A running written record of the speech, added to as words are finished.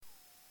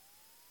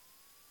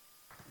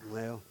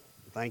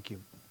Thank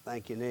you.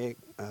 Thank you, Nick.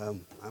 I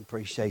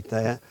appreciate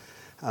that.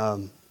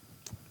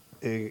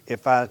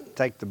 If I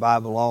take the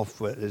Bible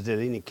off, is there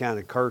any kind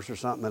of curse or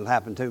something that'll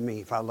happen to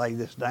me if I lay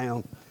this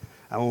down?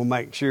 I want to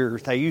make sure.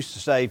 They used to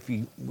say if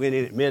you went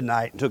in at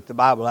midnight and took the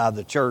Bible out of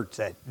the church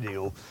that,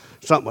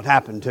 something would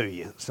happen to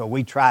you. So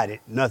we tried it.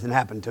 Nothing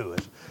happened to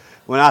us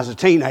when I was a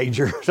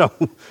teenager. So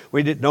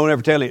we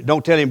don't tell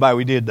anybody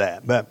we did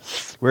that.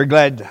 But we're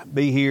glad to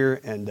be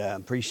here and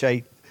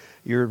appreciate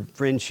your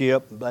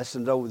friendship and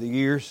blessings over the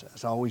years.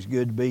 It's always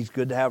good to be. It's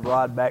good to have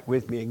Rod back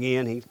with me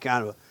again. He's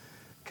kind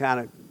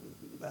of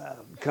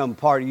become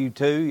part of you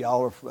too.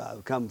 Y'all are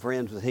become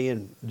friends with he,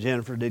 and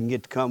Jennifer didn't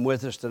get to come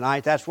with us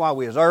tonight. That's why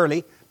we was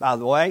early, by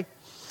the way.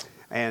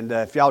 And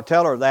if y'all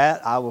tell her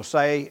that, I will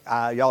say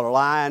y'all are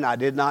lying. I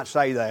did not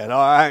say that.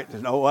 All right,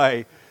 there's no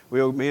way.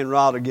 Me and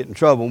Rod will get in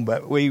trouble.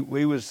 But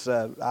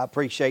I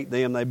appreciate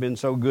them. They've been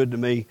so good to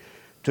me.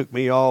 Took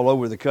me all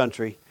over the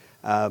country.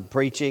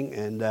 Preaching,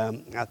 and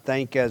I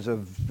think as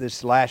of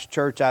this last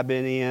church I've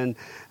been in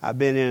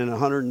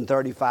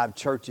 135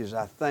 churches,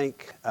 I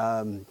think,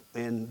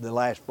 in the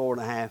last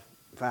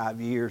 5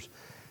 years,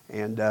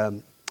 and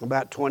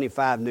about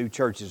 25 new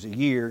churches a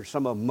year,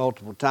 some of them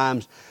multiple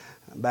times.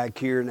 I'm back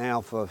here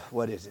now for,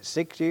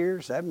 6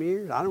 years, 7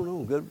 years? I don't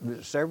know,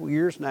 good several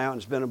years now, and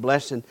it's been a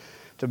blessing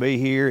to be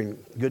here, and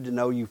good to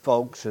know you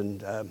folks,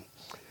 and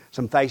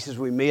some faces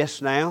we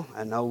miss now,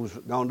 and those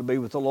gone to be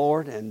with the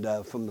Lord, and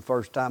from the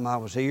first time I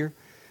was here.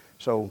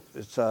 So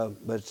it's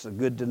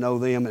good to know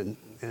them.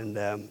 And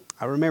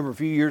I remember a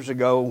few years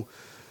ago,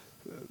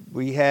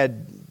 we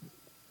had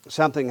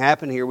something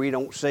happen here we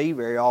don't see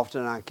very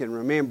often. I can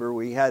remember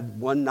we had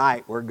one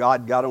night where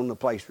God got on the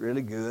place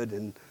really good,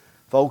 and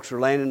folks were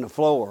laying on the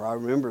floor. I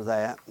remember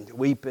that,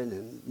 weeping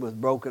and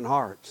with broken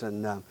hearts.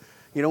 And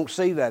you don't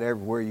see that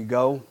everywhere you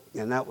go,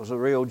 and that was a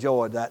real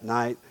joy that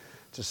night,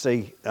 to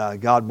see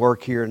God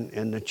work here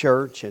in the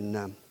church.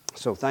 And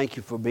so thank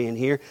you for being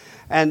here.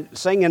 And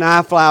singing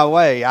I Fly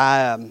Away,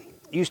 I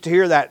used to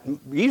hear that,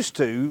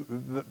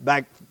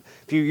 back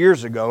a few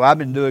years ago. I've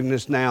been doing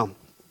this now.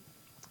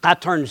 I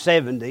turned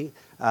 70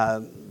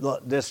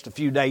 just a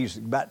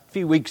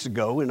few weeks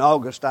ago. In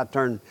August, I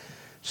turned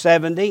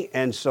 70.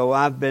 And so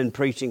I've been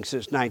preaching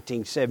since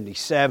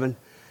 1977.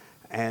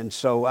 And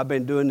so I've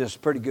been doing this a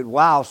pretty good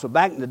while. So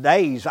back in the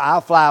days, I'll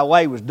Fly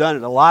Away was done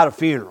at a lot of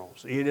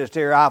funerals. You just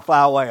hear I'll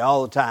Fly Away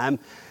all the time.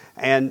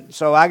 And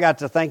so I got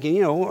to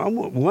thinking, I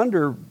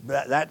wonder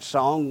that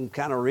song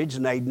kind of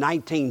originated in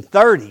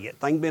 1930. That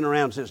thing been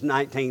around since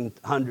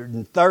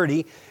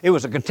 1930. It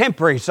was a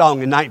contemporary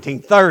song in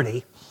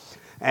 1930.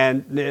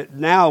 And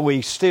now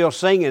we still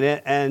singing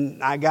it.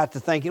 And I got to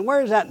thinking,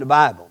 where is that in the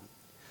Bible?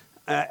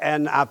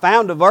 And I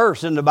found a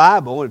verse in the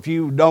Bible.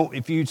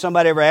 If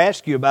somebody ever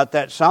asks you about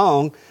that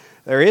song,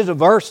 there is a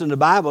verse in the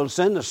Bible. It's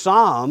in the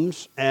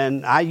Psalms,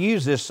 and I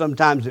use this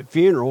sometimes at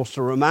funerals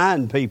to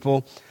remind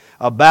people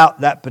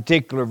about that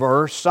particular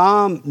verse.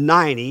 Psalm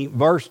 90,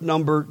 verse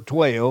number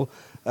 12,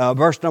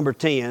 verse number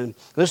 10.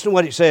 Listen to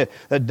what it said.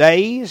 The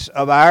days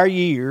of our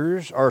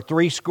years are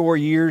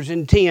 80 years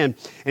and 10.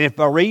 And if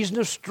by reason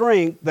of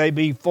strength they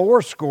be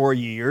 80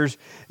 years,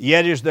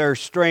 yet is their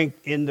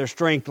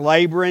strength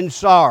labor and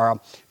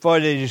sorrow. For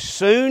it is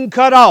soon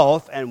cut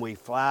off, and we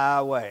fly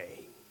away.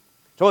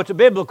 So it's a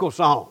biblical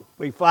song.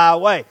 We fly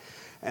away.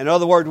 In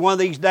other words, one of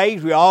these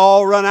days we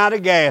all run out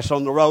of gas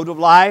on the road of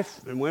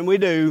life. And when we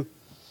do,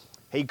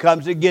 He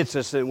comes and gets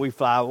us, and we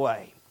fly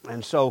away.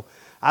 And so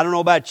I don't know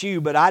about you,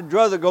 but I'd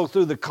rather go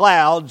through the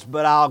clouds,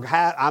 but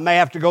I may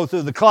have to go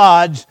through the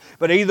clods.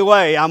 But either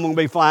way, I'm going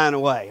to be flying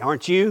away.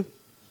 Aren't you?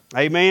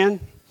 Amen?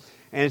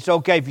 And it's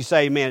okay if you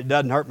say amen. It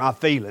doesn't hurt my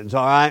feelings,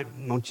 all right?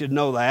 I want you to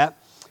know that.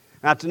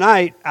 Now,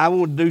 tonight, I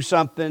want to do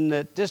something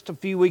that just a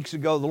few weeks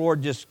ago, the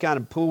Lord just kind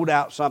of pulled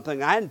out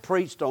something. I hadn't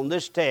preached on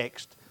this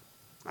text.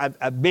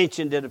 I've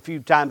mentioned it a few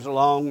times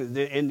along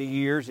in the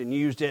years and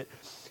used it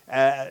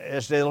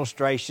as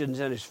illustrations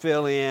and as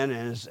fill-in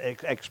and as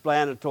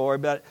explanatory,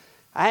 but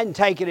I hadn't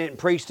taken it and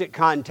preached it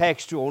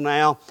contextual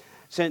now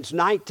since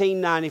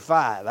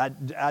 1995.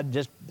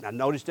 I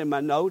noticed in my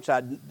notes,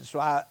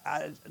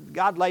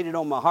 God laid it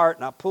on my heart,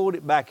 and I pulled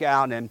it back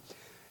out, and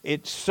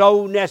it's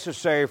so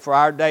necessary for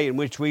our day in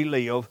which we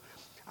live.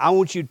 I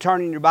want you to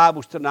turn in your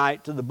Bibles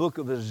tonight to the book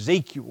of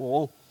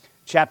Ezekiel,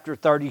 chapter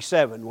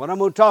 37. What I'm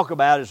going to talk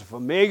about is a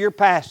familiar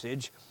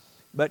passage,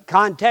 but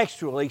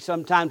contextually,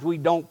 sometimes we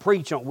don't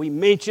preach on it. We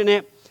mention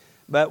it,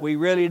 but we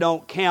really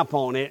don't camp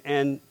on it.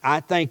 And I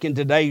think in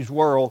today's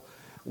world,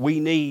 we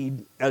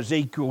need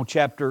Ezekiel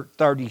chapter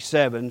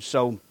 37.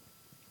 So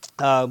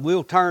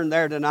we'll turn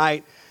there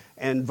tonight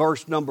and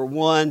verse number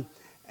 1.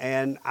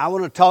 And I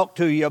want to talk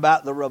to you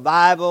about the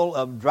revival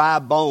of dry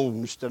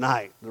bones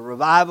tonight. The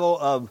revival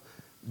of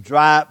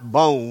dry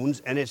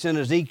bones. And it's in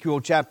Ezekiel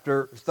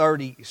chapter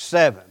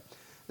 37.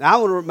 Now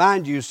I want to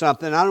remind you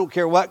something. I don't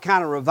care what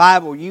kind of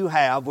revival you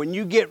have. When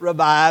you get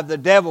revived, the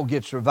devil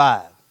gets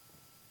revived.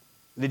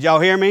 Did y'all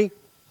hear me?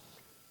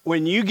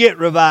 When you get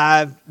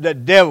revived, the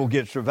devil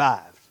gets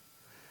revived.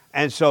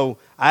 And so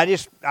I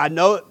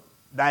know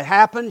that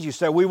happens. You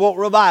say, we want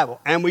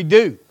revival. And we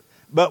do.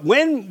 But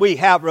when we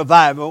have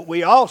revival,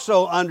 we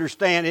also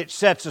understand it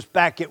sets us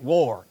back at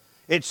war.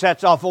 It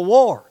sets off a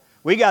war.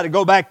 We got to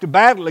go back to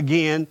battle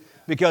again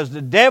because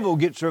the devil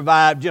gets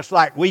revived just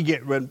like we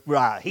get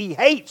revived. He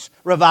hates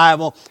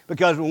revival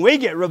because when we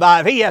get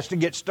revived, he has to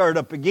get stirred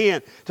up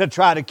again to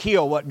try to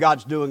kill what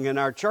God's doing in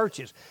our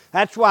churches.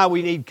 That's why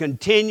we need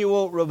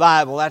continual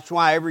revival. That's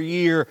why every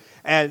year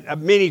and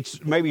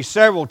maybe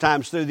several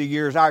times through the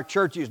years, our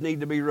churches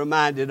need to be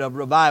reminded of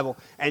revival.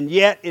 And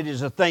yet it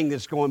is a thing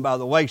that's going by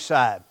the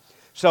wayside.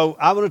 So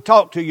I want to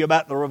talk to you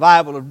about the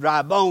revival of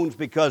dry bones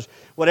because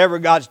whatever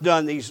God's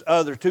done these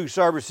other two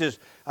services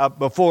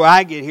before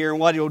I get here and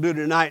what He'll do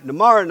tonight and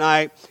tomorrow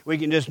night, we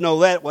can just know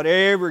that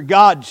whatever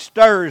God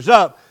stirs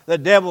up, the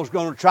devil's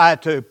going to try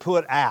to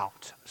put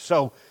out.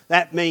 So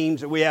that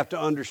means that we have to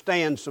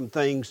understand some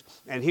things.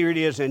 And here it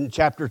is in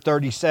chapter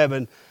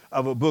 37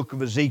 of a book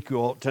of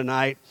Ezekiel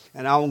tonight.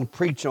 And I want to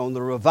preach on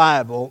the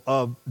revival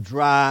of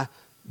dry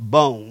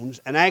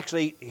bones. And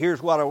actually,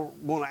 here's what I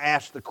want to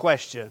ask the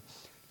question.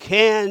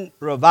 Can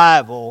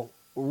revival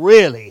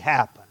really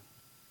happen?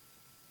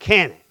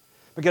 Can it?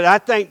 Because I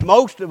think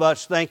most of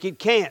us think it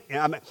can't.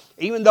 I mean,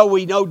 even though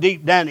we know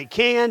deep down it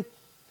can,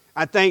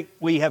 I think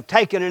we have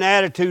taken an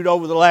attitude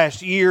over the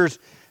last years,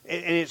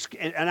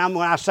 and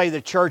when I say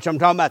the church, I'm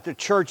talking about the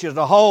church as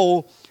a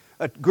whole.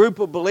 A group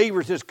of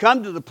believers has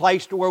come to the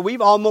place to where we've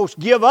almost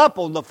give up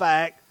on the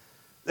fact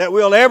that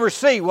we'll ever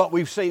see what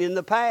we've seen in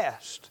the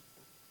past.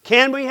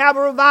 Can we have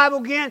a revival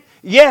again?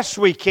 Yes,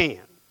 we can.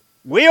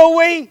 Will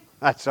we?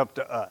 That's up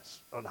to us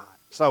or not.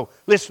 So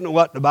listen to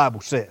what the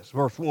Bible says.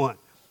 Verse 1.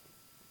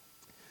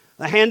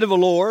 The hand of the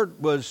Lord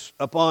was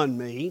upon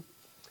me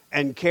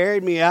and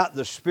carried me out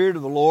the Spirit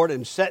of the Lord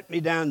and set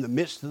me down in the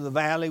midst of the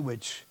valley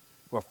which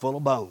were full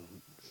of bones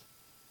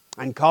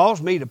and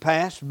caused me to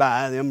pass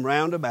by them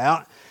round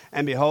about.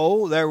 And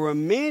behold, there were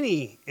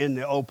many in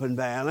the open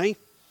valley,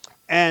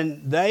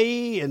 and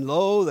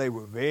lo, they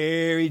were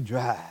very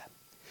dry.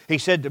 He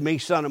said to me,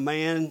 Son of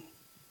man,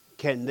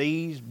 can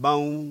these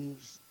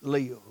bones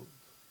live?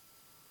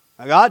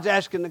 Now God's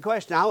asking the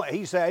question.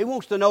 He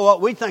wants to know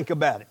what we think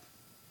about it.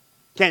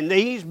 Can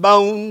these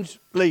bones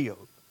live?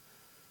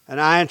 And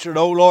I answered,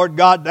 O Lord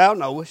God, thou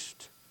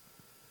knowest.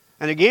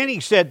 And again he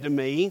said to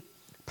me,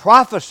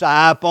 prophesy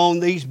upon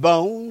these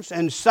bones,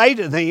 and say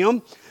to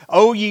them,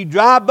 O ye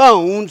dry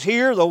bones,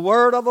 hear the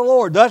word of the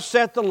Lord. Thus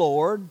saith the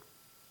Lord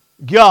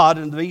God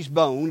unto these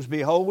bones,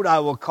 behold, I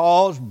will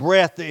cause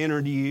breath to enter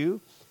into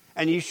you,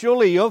 and ye shall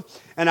live,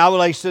 and I will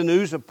lay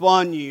sinews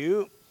upon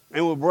you,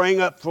 and will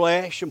bring up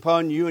flesh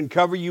upon you, and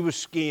cover you with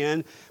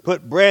skin,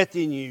 put breath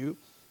in you,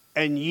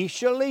 and ye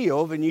shall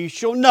live, and ye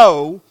shall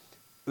know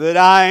that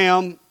I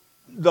am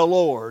the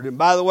Lord. And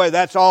by the way,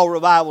 that's all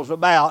revival's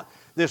about,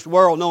 this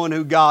world knowing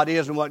who God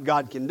is and what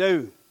God can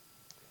do.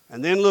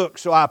 And then look,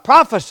 so I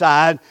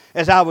prophesied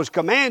as I was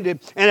commanded,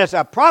 and as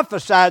I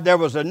prophesied there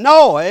was a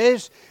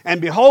noise, and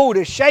behold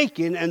a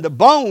shaking, and the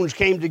bones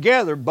came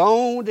together,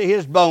 bone to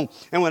his bone.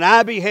 And when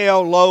I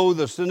beheld, lo,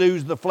 the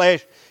sinews of the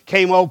flesh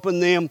came open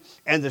them,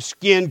 and the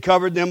skin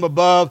covered them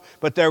above,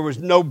 but there was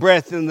no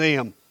breath in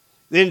them.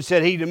 Then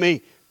said he to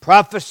me,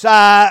 prophesy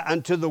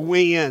unto the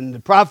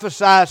wind,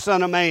 prophesy,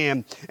 Son of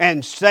man,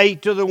 and say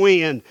to the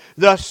wind,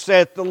 thus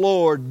saith the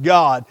Lord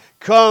God,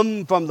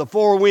 come from the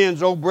four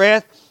winds, O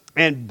breath,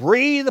 and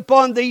breathe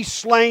upon these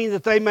slain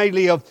that they may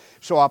live.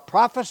 So I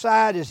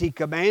prophesied as he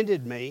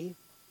commanded me,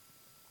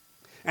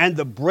 and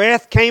the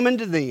breath came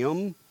into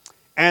them,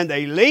 and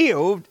they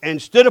lived and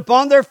stood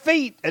upon their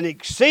feet, an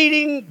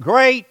exceeding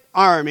great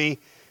army.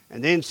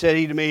 And then said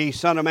he to me,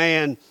 Son of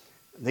man,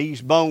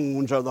 these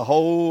bones are the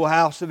whole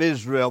house of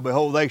Israel.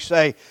 Behold, they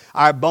say,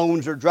 our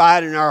bones are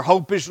dried and our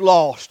hope is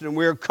lost, and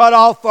we are cut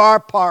off for our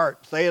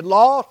parts. They had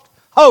lost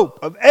hope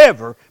of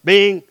ever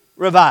being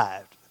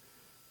revived.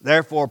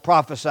 Therefore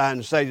prophesy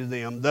and say to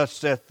them, thus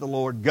saith the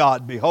Lord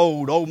God,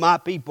 behold, O my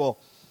people,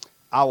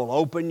 I will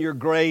open your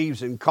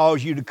graves and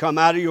cause you to come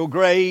out of your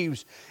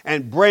graves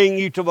and bring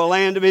you to the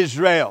land of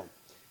Israel.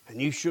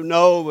 And you shall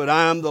know that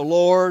I am the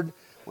Lord,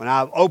 when I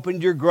have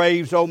opened your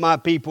graves, O my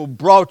people,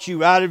 brought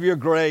you out of your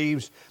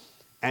graves,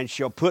 and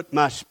shall put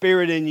my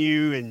spirit in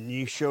you, and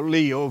you shall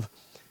live,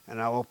 and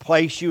I will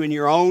place you in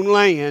your own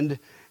land,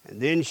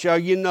 and then shall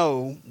you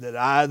know that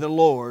I, the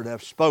Lord,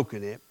 have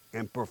spoken it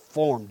and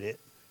performed it,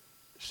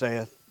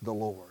 saith the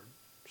Lord.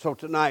 So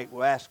tonight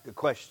we'll ask the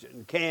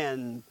question,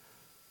 can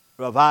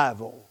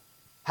revival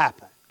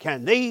happen?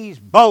 Can these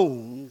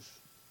bones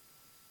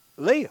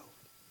live?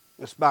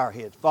 Let's bow our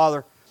heads.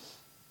 Father,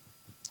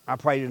 I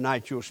pray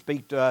tonight you'll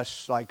speak to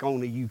us like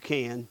only you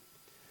can,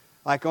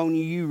 like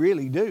only you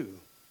really do.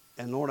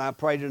 And Lord, I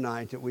pray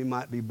tonight that we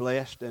might be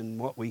blessed in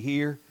what we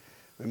hear.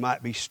 We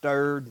might be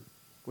stirred.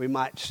 We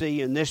might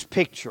see in this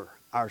picture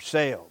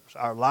ourselves,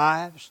 our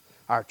lives,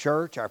 our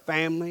church, our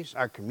families,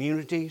 our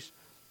communities,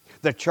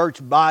 the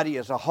church body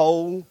as a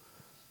whole,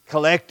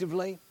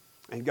 collectively.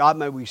 And God,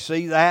 may we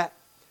see that.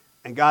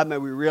 And God, may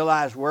we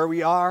realize where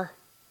we are.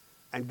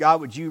 And God,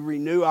 would you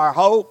renew our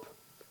hope,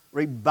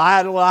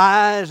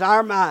 revitalize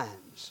our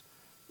minds,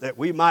 that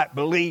we might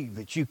believe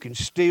that you can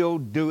still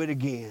do it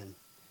again.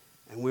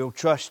 And we'll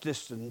trust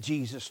this in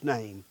Jesus'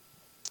 name.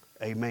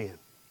 Amen.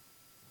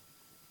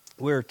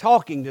 We're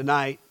talking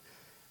tonight,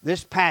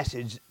 this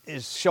passage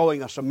is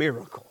showing us a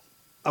miracle.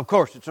 Of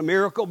course, it's a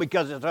miracle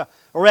because it's a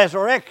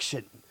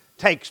resurrection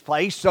takes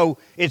place, so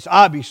it's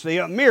obviously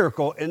a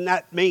miracle. And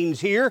that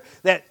means here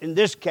that in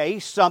this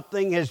case,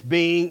 something is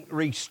being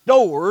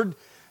restored.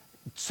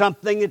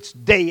 Something that's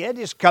dead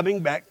is coming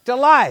back to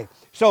life.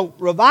 So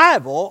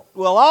revival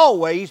will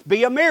always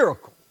be a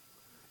miracle.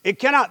 It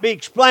cannot be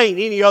explained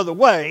any other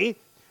way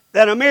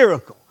than a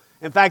miracle.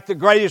 In fact, the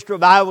greatest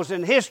revivals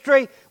in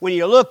history, when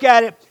you look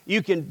at it,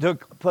 you can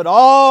put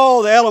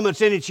all the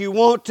elements in it you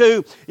want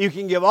to. You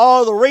can give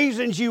all the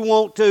reasons you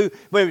want to.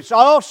 But if it's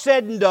all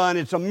said and done,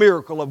 it's a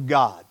miracle of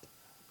God.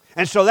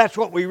 And so that's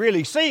what we're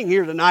really seeing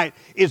here tonight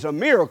is a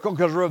miracle,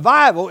 because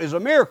revival is a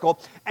miracle.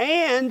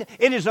 And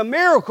it is a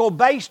miracle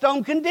based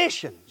on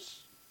conditions.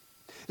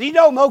 You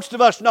know, most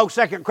of us know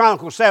 2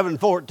 Chronicles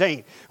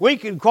 7:14. We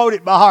can quote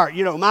it by heart.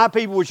 You know, my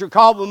people which are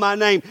called by my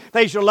name,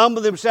 they shall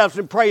humble themselves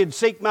and pray and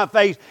seek my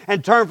face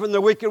and turn from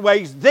their wicked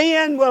ways.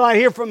 Then will I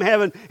hear from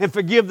heaven and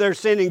forgive their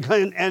sin and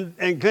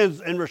cleanse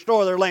and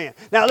restore their land.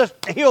 Now let's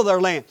heal their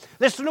land.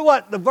 Listen to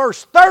what the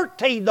verse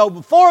 13, though,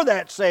 before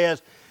that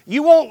says.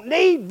 You won't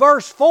need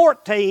verse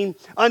 14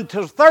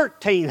 until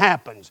 13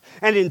 happens.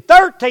 And in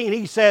 13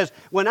 he says,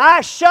 when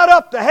I shut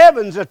up the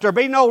heavens that there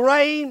be no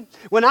rain,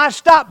 when I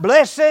stop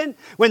blessing,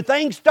 when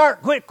things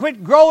start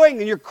quit growing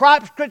and your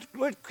crops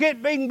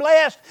quit being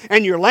blessed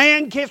and your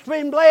land quits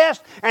being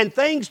blessed and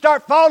things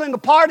start falling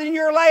apart in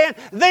your land,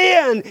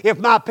 then if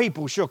my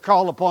people shall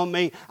call upon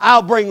me,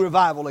 I'll bring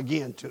revival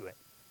again to it.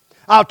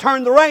 I'll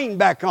turn the rain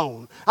back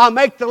on. I'll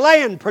make the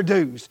land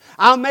produce.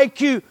 I'll make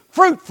you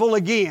fruitful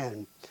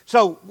again.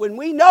 So when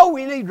we know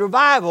we need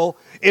revival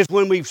is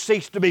when we've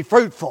ceased to be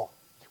fruitful.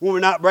 When we're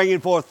not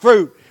bringing forth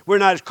fruit. We're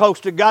not as close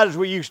to God as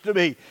we used to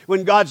be.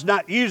 When God's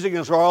not using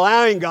us or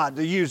allowing God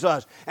to use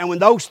us. And when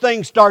those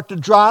things start to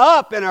dry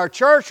up in our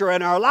church or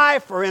in our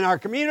life or in our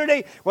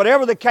community,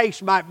 whatever the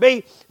case might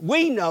be,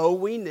 we know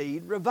we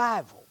need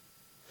revival.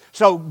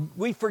 So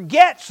we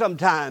forget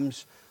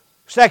sometimes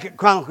 2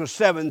 Chronicles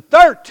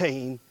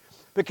 7:13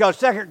 because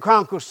 2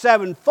 Chronicles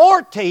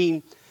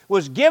 7:14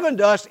 was given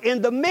to us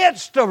in the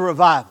midst of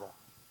revival.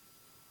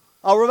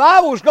 A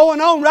revival was going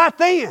on right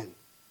then.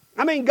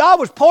 I mean, God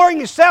was pouring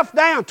Himself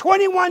down,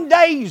 21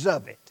 days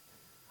of it.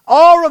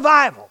 All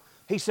revival.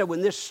 He said,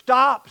 when this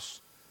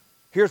stops,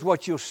 here's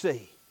what you'll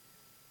see.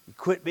 You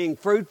quit being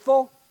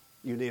fruitful,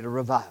 you need a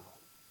revival.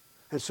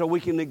 And so we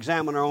can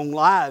examine our own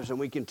lives and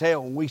we can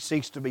tell when we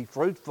cease to be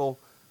fruitful,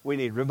 we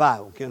need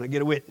revival. Can I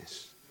get a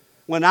witness?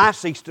 When I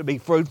cease to be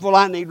fruitful,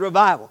 I need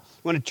revival.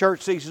 When a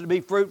church ceases to be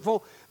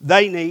fruitful,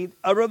 they need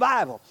a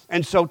revival.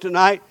 And so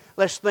tonight,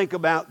 let's think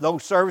about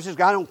those services.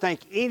 I don't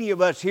think any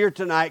of us here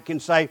tonight can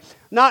say,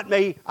 not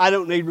me, I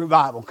don't need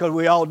revival, because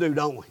we all do,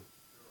 don't we?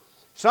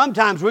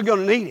 Sometimes we're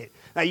going to need it.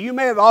 Now, you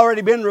may have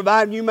already been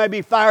revived. You may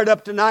be fired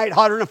up tonight,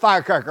 hotter than a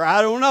firecracker.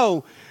 I don't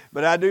know.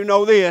 But I do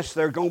know this,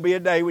 there's going to be a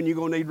day when you're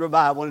going to need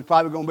revival, and it's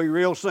probably going to be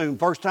real soon.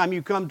 First time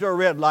you come to a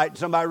red light and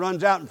somebody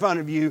runs out in front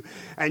of you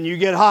and you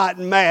get hot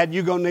and mad,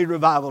 you're going to need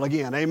revival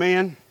again.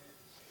 Amen?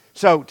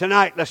 So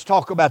tonight, let's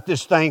talk about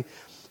this thing.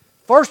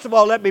 First of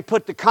all, let me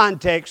put the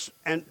context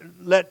and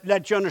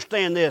let you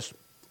understand this.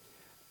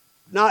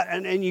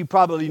 And you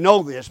probably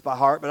know this by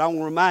heart, but I want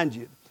to remind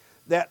you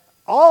that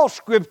all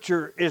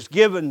Scripture is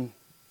given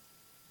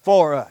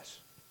for us.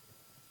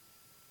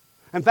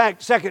 In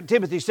fact, 2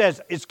 Timothy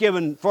says it's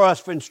given for us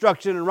for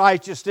instruction in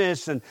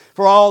righteousness and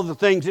for all the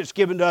things it's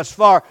given to us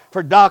for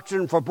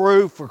doctrine, for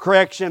proof, for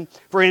correction,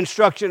 for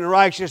instruction in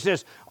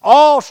righteousness.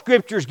 All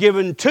Scripture is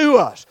given to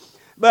us,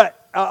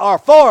 or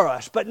for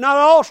us, but not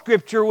all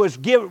Scripture was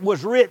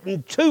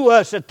written to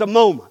us at the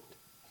moment.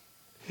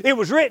 It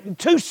was written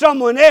to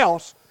someone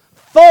else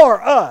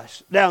for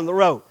us down the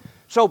road.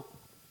 So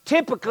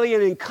typically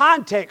and in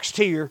context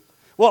here,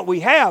 what we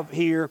have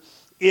here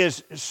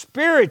is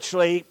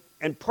spiritually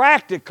and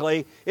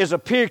practically is a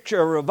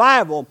picture of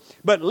revival,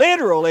 but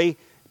literally,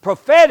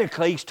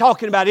 prophetically, he's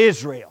talking about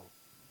Israel,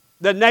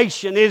 the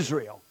nation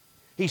Israel.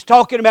 He's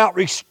talking about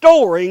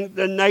restoring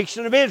the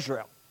nation of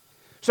Israel.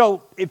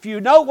 So if you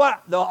know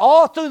what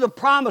all through the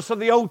promise of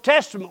the Old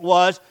Testament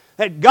was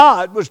that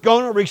God was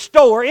going to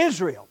restore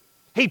Israel.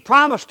 He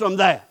promised them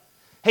that.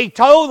 He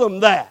told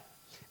them that.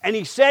 And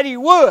He said He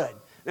would.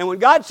 And when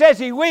God says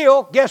He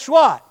will, guess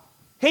what?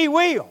 He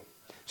will.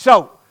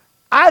 So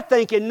I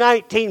think in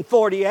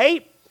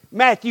 1948,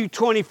 Matthew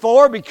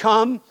 24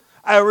 become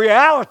a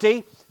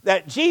reality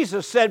that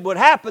Jesus said would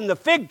happen. The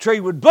fig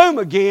tree would bloom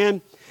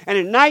again. And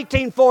in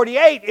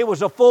 1948, it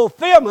was a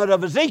fulfillment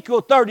of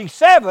Ezekiel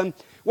 37,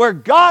 where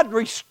God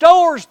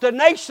restores the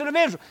nation of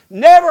Israel.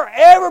 Never,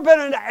 ever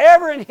been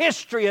ever in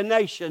history a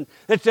nation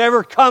that's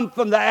ever come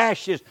from the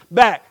ashes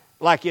back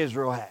like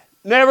Israel had.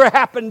 Never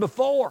happened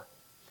before.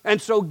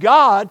 And so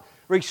God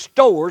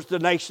restores the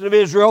nation of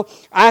Israel,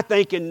 I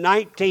think, in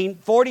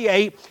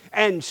 1948,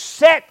 and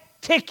set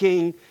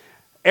ticking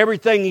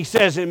everything He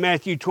says in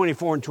Matthew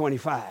 24 and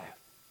 25.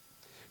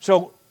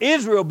 So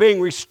Israel being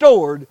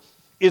restored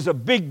is a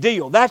big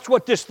deal. That's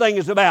what this thing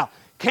is about.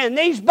 Can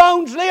these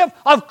bones live?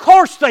 Of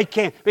course they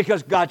can,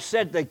 because God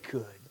said they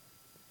could.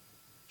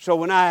 So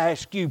when I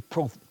ask you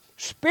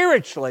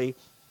spiritually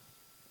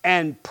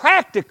and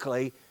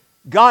practically,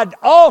 God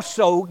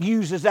also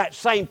uses that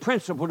same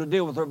principle to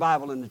deal with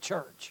revival in the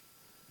church.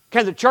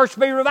 Can the church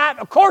be revived?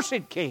 Of course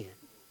it can.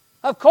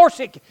 Of course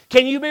it can.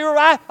 Can you be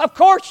revived? Of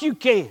course you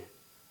can.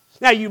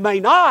 Now you may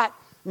not.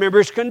 Remember,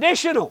 it's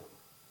conditional.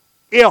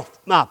 If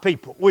my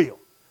people will.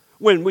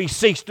 When we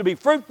cease to be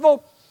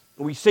fruitful,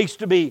 when we cease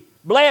to be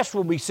blessed,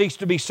 when we cease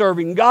to be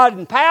serving God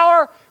in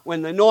power,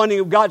 when the anointing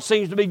of God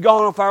seems to be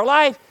gone off our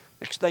life,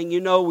 next thing you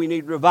know, we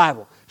need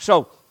revival.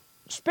 So,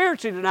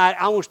 spiritually tonight,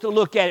 I want us to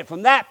look at it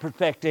from that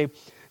perspective,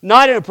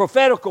 not in a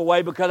prophetical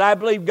way, because I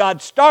believe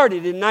God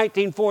started in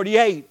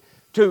 1948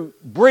 to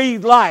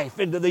breathe life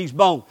into these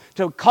bones,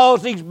 to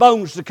cause these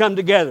bones to come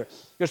together.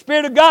 The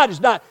Spirit of God has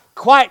not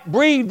quite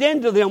breathed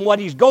into them what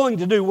He's going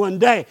to do one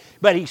day,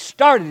 but He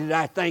started it,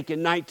 I think, in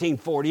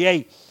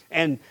 1948.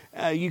 And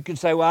you can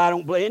say, well, I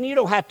don't believe, and you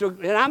don't have to,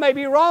 and I may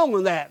be wrong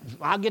on that.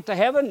 I'll get to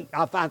heaven,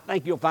 I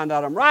think you'll find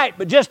out I'm right,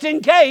 but just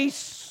in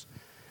case,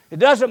 it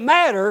doesn't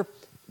matter.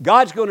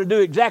 God's going to do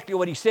exactly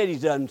what He said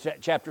He's done in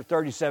chapter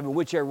 37,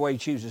 whichever way He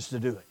chooses to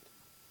do it.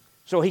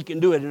 So He can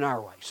do it in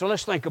our way. So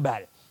let's think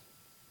about it.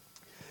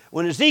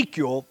 When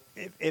Ezekiel,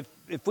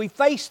 if we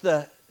face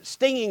the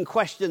stinging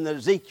question that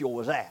Ezekiel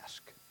was asked,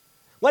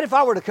 what if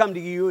I were to come to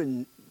you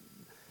and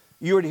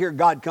you were to hear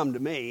God come to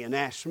me and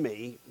ask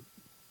me,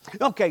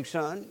 okay,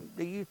 son,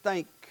 do you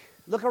think,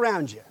 look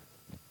around you.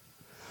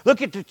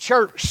 Look at the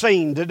church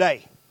scene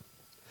today.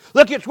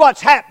 Look at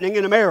what's happening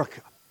in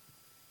America.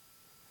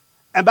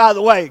 And by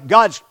the way,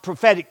 God's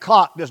prophetic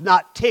clock does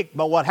not tick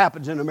by what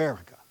happens in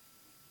America.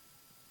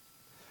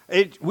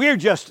 We're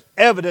just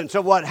evidence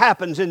of what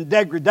happens in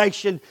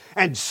degradation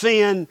and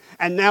sin,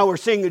 and now we're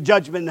seeing the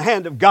judgment in the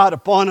hand of God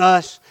upon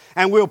us,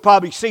 and we'll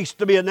probably cease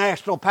to be a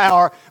national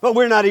power, but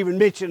we're not even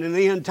mentioning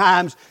the end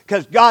times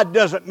because God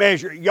doesn't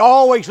measure. You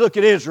always look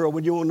at Israel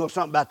when you want to know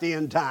something about the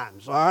end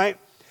times, all right?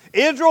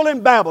 Israel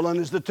and Babylon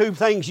is the two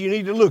things you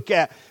need to look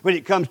at when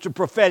it comes to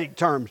prophetic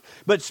terms.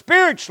 But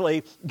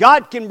spiritually,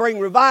 God can bring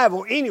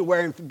revival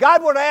anywhere. And if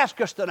God were to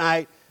ask us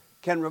tonight,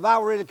 can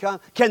revival really come?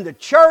 Can the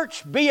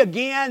church be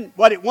again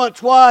what it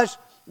once was?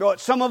 What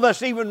some of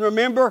us even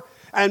remember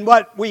and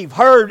what we've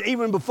heard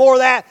even before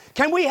that?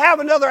 Can we have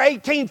another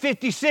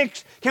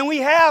 1856? Can we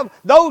have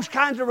those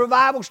kinds of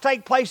revivals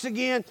take place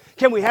again?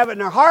 Can we have it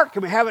in our heart?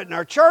 Can we have it in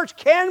our church?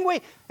 Can we?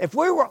 If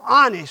we were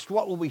honest,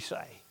 what would we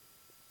say?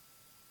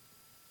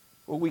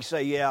 Will we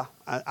say, yeah,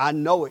 I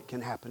know it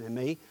can happen in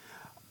me?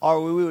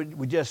 Or would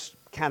we just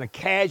kind of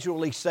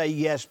casually say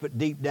yes, but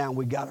deep down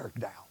we got our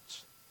doubts?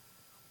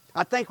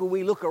 I think when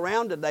we look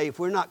around today, if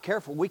we're not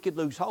careful, we could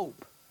lose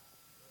hope.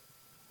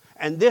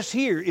 And this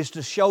here is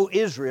to show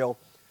Israel,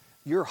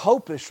 you're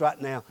hopeless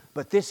right now,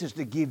 but this is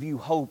to give you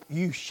hope.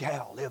 You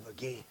shall live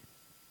again.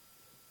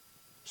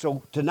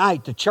 So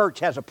tonight, the church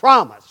has a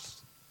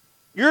promise.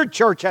 Your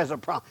church has a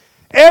promise.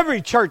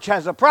 Every church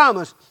has a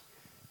promise.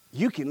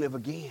 You can live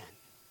again.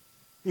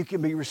 You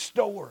can be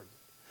restored.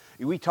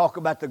 We talk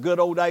about the good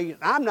old days.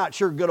 I'm not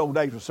sure good old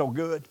days were so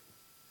good.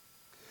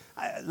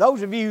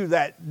 Those of you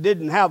that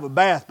didn't have a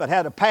bath but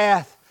had a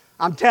path,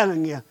 I'm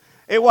telling you,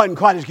 it wasn't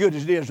quite as good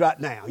as it is right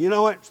now. You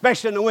know what?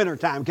 Especially in the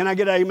wintertime. Can I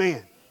get an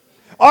amen?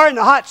 Or in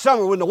the hot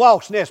summer when the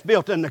wasp nest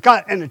built and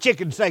the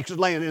chicken steaks was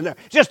laying in there.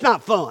 It's just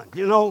not fun,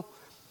 you know.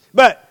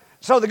 But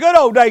so the good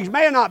old days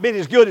may have not been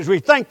as good as we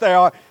think they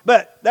are,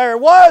 but there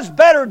was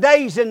better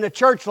days in the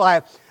church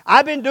life.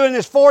 I've been doing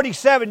this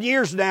 47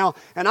 years now,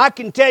 and I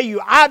can tell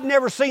you I've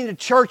never seen the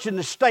church in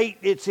the state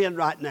it's in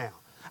right now.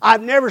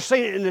 I've never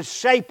seen it in the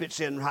shape it's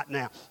in right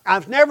now.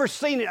 I've never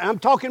seen it, I'm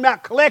talking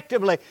about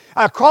collectively,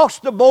 across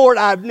the board,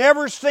 I've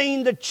never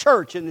seen the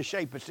church in the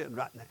shape it's in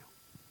right now.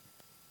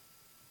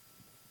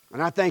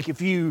 And I think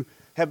if you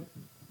have,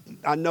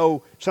 I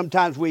know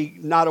sometimes we're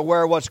not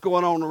aware of what's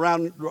going on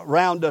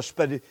around us,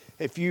 but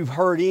if you've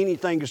heard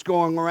anything that's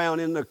going around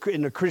in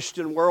the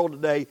Christian world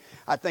today,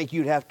 I think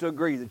you'd have to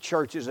agree the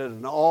church is at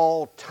an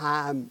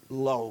all-time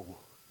low.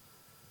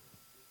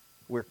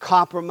 We're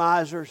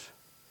compromisers.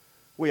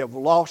 We have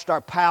lost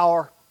our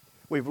power.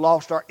 We've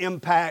lost our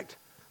impact.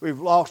 We've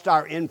lost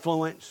our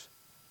influence.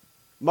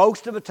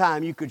 Most of the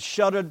time, you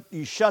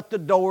shut the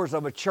doors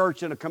of a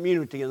church in a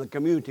community, and the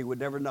community would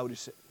never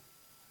notice it.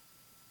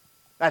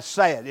 That's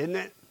sad, isn't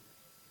it?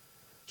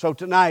 So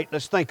tonight,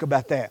 let's think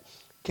about that.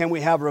 Can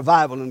we have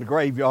revival in the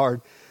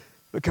graveyard?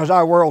 Because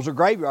our world's a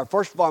graveyard.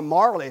 First of all,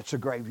 morally, it's a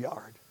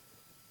graveyard.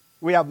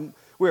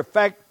 We're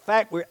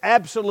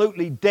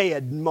absolutely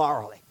dead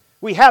morally.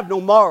 We have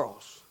no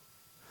morals.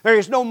 There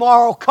is no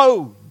moral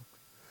code.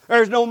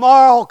 There is no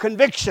moral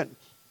conviction.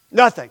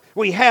 Nothing.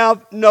 We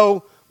have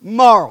no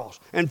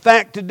morals. In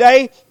fact,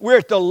 today we're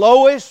at the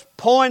lowest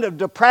point of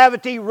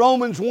depravity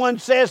Romans 1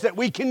 says that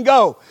we can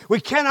go.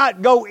 We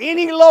cannot go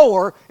any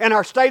lower in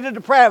our state of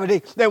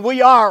depravity than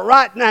we are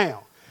right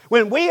now.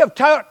 When we have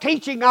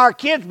teaching our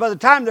kids by the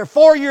time they're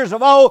 4 years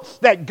of old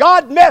that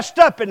God messed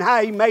up in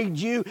how He made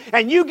you,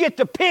 and you get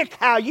to pick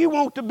how you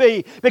want to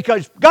be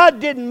because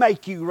God didn't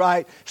make you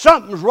right,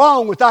 something's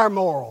wrong with our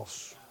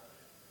morals.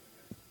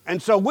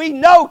 And so we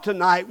know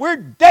tonight we're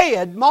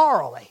dead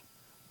morally.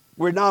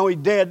 We're not only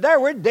dead there,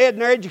 we're dead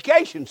in our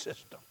education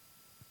system.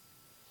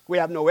 We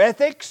have no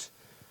ethics.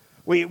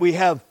 We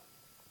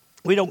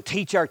don't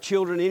teach our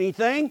children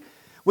anything.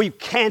 We've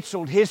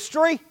canceled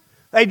history.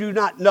 They do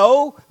not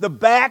know the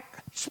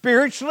back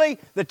spiritually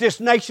that this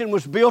nation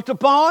was built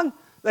upon.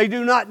 They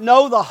do not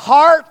know the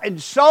heart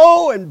and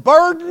soul and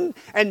burden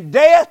and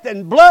death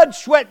and blood,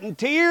 sweat, and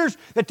tears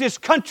that this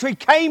country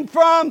came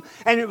from.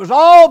 And it was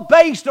all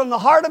based on the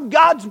heart of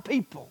God's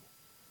people.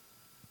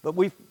 But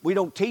we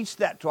don't teach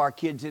that to our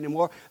kids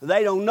anymore.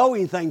 They don't know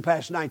anything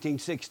past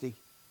 1960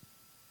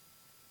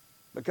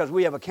 because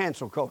we have a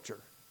cancel culture.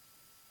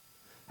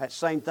 That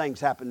same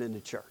thing's happened in the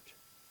church.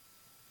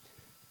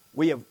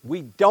 We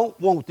don't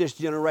want this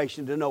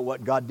generation to know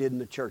what God did in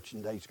the church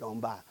in days gone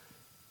by,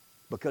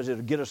 because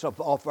it'll get us up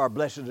off our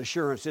blessed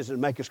assurances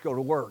and make us go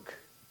to work.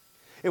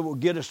 It will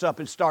get us up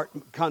and start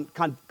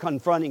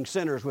confronting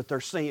sinners with their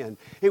sin.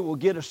 It will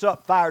get us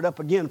up, fired up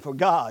again for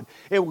God.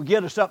 It will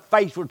get us up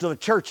faithful to the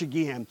church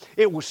again.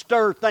 It will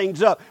stir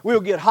things up.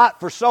 We'll get hot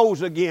for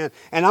souls again.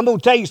 And I'm going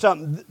to tell you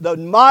something. The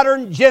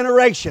modern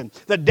generation,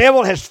 the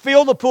devil has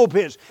filled the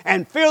pulpits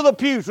and filled the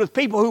pews with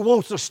people who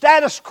wants the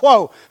status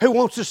quo, who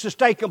wants us to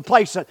stay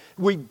complacent.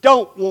 We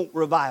don't want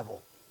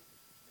revival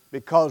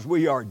because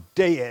we are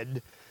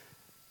dead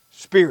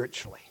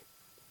spiritually.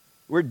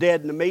 We're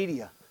dead in the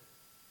media.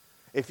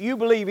 If you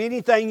believe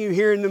anything you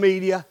hear in the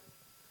media,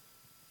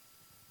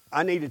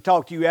 I need to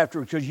talk to you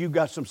afterwards because you've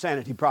got some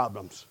sanity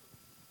problems.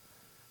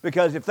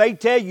 Because if they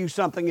tell you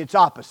something, it's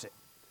opposite.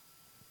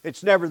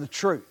 It's never the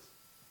truth.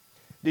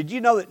 Did you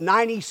know that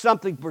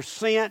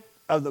 90-something%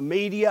 of the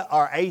media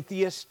are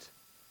atheists?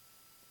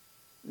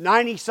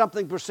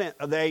 90-something%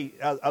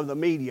 of the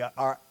media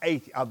are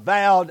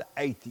avowed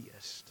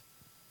atheists.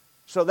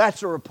 So that's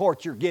the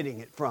report you're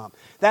getting it from.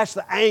 That's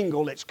the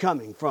angle it's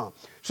coming from.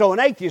 So an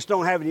atheist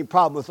don't have any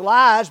problem with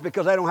lies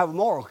because they don't have a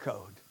moral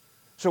code.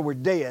 So we're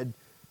dead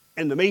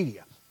in the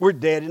media. We're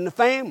dead in the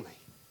family.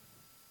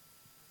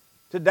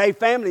 Today,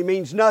 family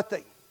means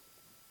nothing.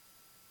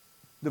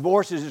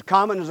 Divorce is as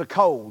common as a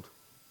cold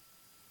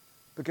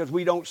because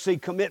we don't see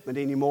commitment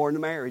anymore in the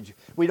marriage.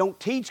 We don't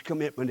teach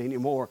commitment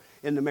anymore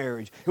in the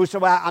marriage. We say,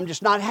 well, I'm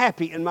just not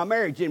happy in my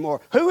marriage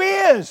anymore. Who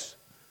is?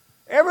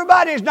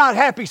 Everybody's not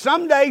happy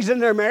some days in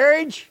their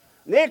marriage.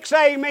 Nick,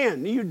 say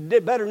amen. You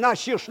did better not.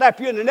 She'll slap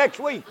you in the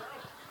next week.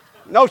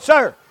 No,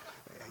 sir.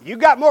 You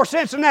got more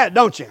sense than that,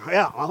 don't you?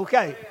 Yeah,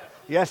 okay.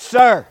 Yes,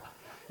 sir.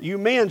 You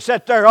men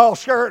sit there all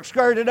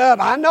skirted up.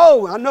 I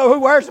know who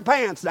wears the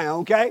pants now,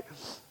 okay?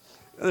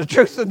 The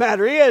truth of the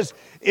matter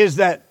is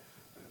that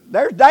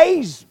there's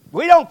days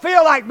we don't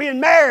feel like being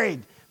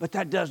married, but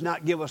that does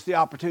not give us the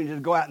opportunity to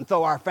go out and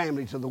throw our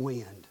family to the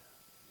wind.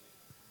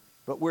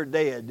 But we're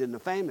dead in the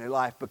family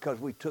life because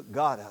we took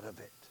God out of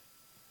it.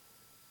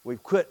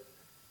 We've quit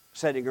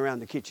sitting around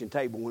the kitchen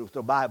table with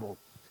the Bible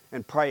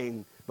and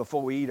praying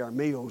before we eat our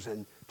meals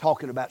and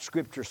talking about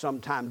Scripture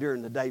sometime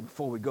during the day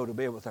before we go to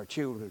bed with our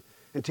children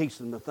and teach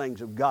them the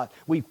things of God.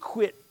 We've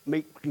quit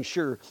making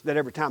sure that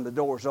every time the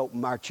door's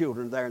open, our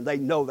children are there and they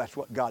know that's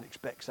what God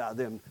expects out of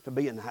them, to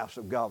be in the house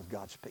of God with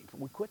God's people.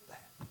 We quit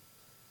that.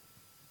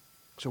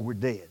 So we're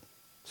dead.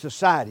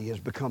 Society has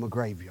become a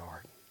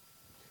graveyard.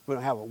 We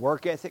don't have a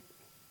work ethic.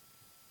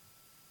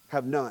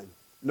 Have none.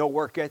 No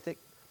work ethic.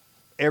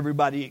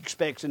 Everybody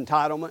expects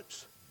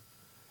entitlements.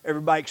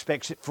 Everybody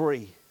expects it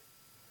free.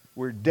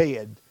 We're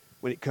dead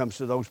when it comes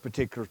to those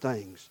particular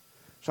things.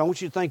 So I want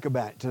you to think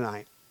about it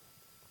tonight.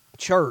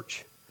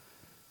 Church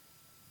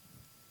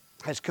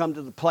has come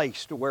to the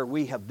place to where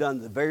we have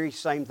done the very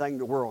same thing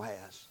the world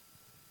has.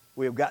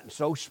 We have gotten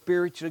so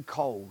spiritually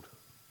cold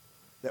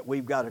that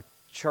we've got a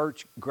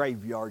church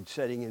graveyard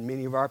sitting in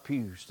many of our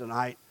pews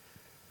tonight.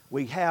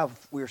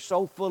 We're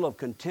so full of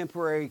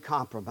contemporary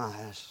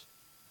compromise.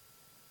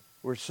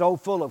 We're so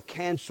full of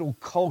cancel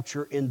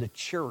culture in the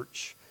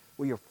church.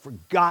 We have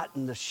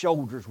forgotten the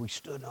shoulders we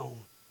stood on.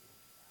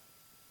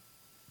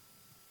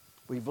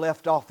 We've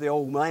left off the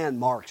old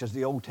landmarks, as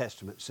the Old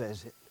Testament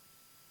says it.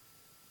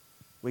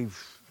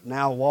 We've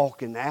now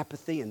walked in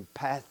apathy and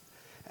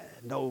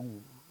no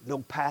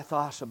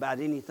pathos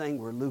about anything.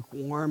 We're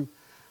lukewarm.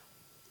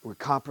 We're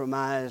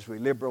compromised. We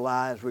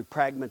liberalize. We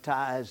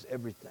pragmatize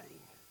everything.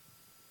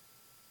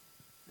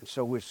 And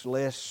so it's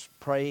less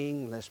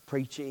praying, less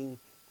preaching,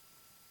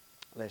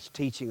 less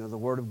teaching of the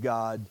Word of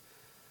God.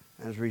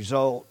 As a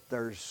result,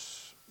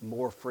 there's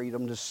more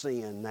freedom to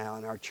sin now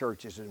in our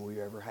churches than we've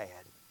ever had.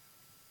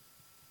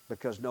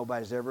 Because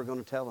nobody's ever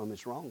going to tell them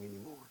it's wrong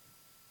anymore.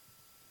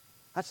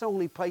 That's the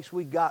only place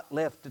we got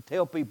left to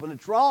tell people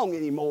it's wrong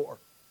anymore.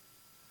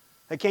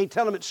 They can't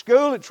tell them at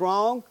school it's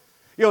wrong.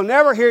 You'll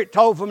never hear it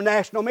told from the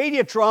national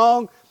media it's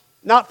wrong.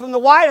 Not from the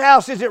White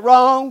House is it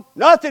wrong.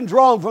 Nothing's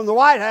wrong from the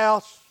White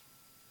House.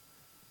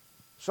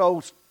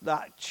 So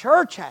the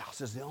church house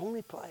is the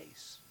only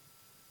place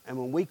And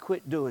when we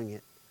quit doing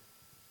it,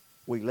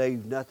 we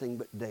leave nothing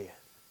but death.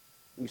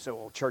 You say,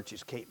 well,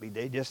 churches can't be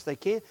dead. Yes, they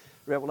can.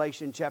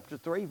 Revelation chapter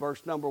 3,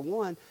 verse number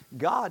 1,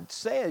 God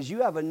says,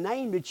 you have a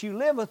name that you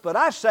live with, but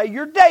I say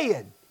you're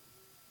dead.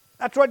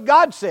 That's what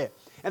God said.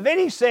 And then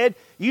he said,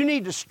 you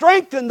need to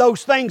strengthen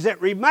those things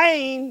that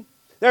remain.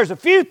 There's a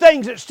few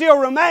things that still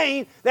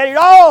remain, that it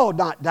all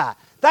not die.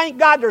 Thank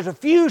God there's a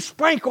few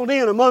sprinkled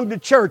in among the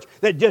church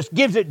that just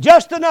gives it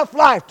just enough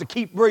life to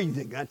keep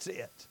breathing. That's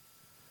it.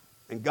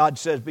 And God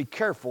says, be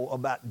careful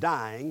about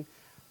dying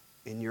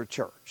in your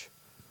church.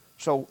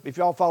 So if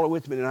y'all follow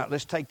with me tonight,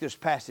 let's take this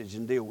passage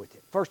and deal with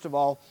it. First of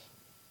all,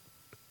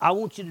 I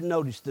want you to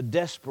notice the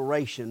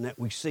desperation that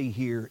we see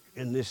here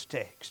in this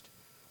text.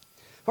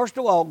 First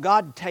of all,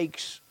 God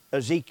takes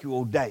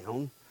Ezekiel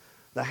down.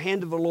 The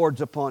hand of the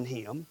Lord's upon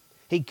him.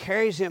 He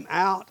carries him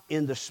out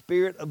in the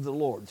Spirit of the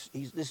Lord.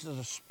 This is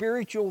a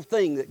spiritual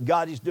thing that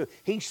God is doing.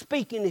 He's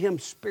speaking to him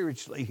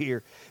spiritually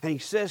here. And he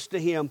says to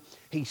him,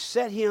 he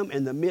set him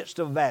in the midst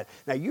of a valley.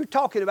 Now, you're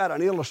talking about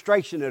an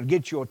illustration that'll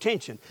get your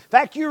attention. In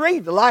fact, you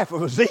read the life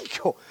of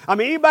Ezekiel. I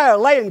mean, anybody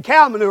laying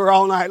cow manure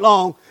all night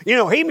long, you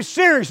know, he was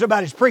serious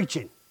about his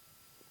preaching.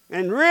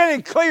 And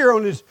really clear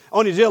on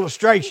his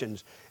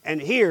illustrations.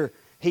 And here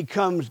he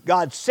comes,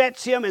 God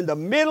sets him in the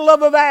middle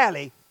of a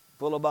valley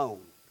full of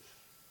bones.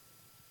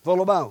 Full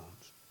of bones.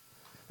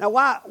 Now,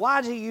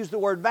 why does he use the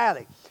word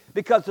valley?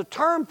 Because the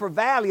term for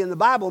valley in the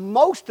Bible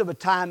most of the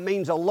time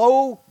means a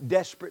low,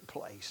 desperate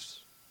place.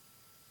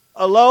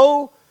 A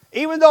low,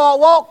 even though I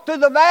walk through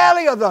the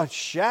valley of the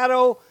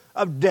shadow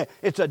of death,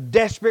 it's a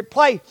desperate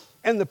place.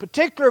 And the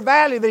particular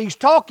valley that he's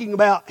talking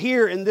about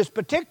here in this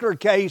particular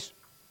case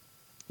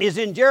is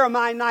in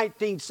Jeremiah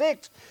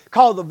 19:6,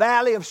 called the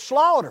Valley of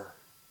Slaughter.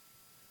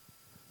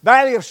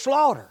 Valley of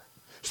Slaughter.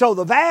 So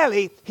the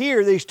valley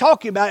here that he's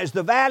talking about is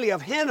the Valley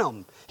of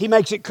Hinnom. He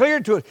makes it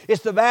clear to us.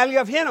 It's the Valley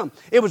of Hinnom.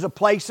 It was a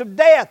place of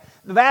death.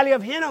 The Valley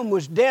of Hinnom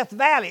was Death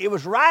Valley. It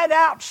was right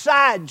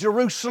outside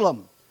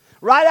Jerusalem.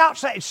 Right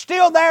outside. It's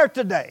still there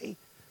today.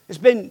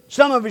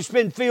 Some of it's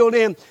been filled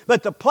in.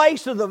 But the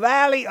place of the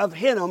Valley of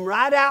Hinnom,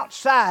 right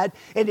outside,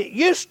 and it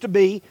used to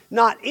be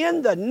not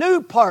in the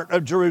new part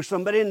of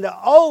Jerusalem, but in the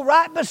old,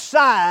 right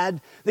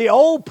beside the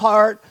old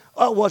part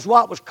was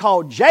what was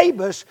called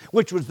Jabus,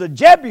 which was the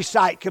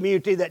Jebusite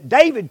community that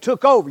David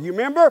took over. You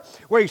remember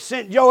where he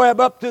sent Joab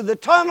up through the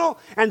tunnel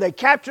and they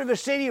captured the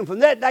city, and from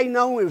that day it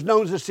was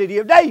known as the city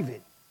of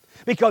David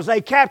because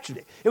they captured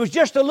it. It was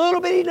just a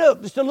little bitty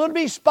nook, just a little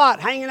bitty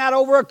spot hanging out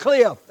over a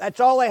cliff. That's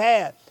all they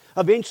had.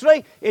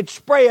 Eventually, it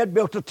spread,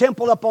 built a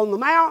temple up on the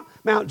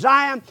Mount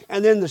Zion,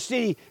 and then the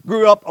city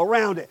grew up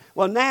around it.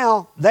 Well,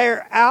 now,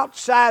 they're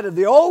outside of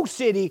the old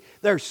city.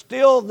 There's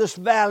still this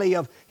Valley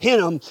of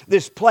Hinnom,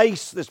 this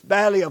place, this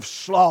Valley of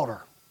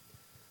Slaughter.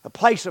 The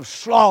place of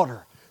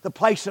slaughter, the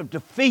place of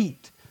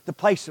defeat, the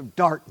place of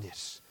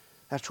darkness.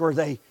 That's where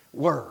they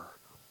were.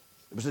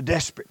 It was a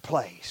desperate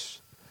place.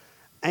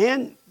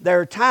 And there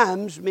are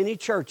times many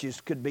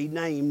churches could be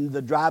named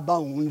the Dry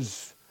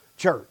Bones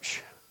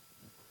Church.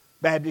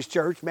 Baptist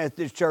church,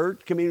 Methodist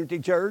church, community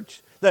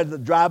church. They're the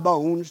Dry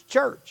Bones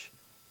Church.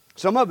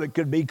 Some of it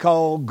could be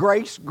called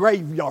Grace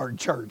Graveyard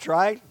Church,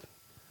 right?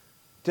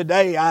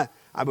 Today, I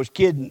was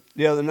kidding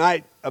the other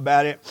night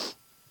about it.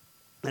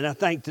 And I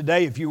think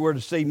today, if you were to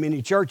see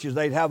many churches,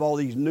 they'd have all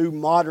these new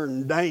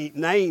modern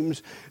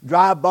names.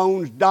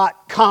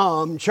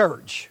 Drybones.com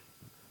church.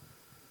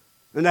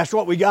 And that's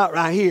what we got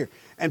right here.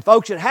 And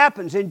folks, it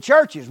happens in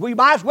churches. We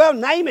might as well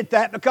name it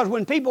that because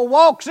when people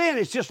walks in,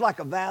 it's just like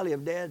a valley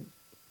of dead.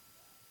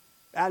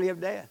 Valley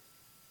of death.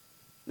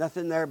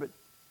 Nothing there but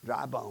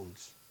dry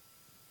bones.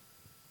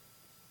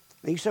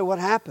 And you say, what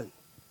happened?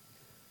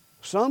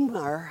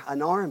 Somewhere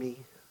an army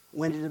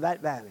went into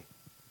that valley.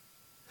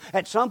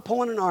 At some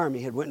point an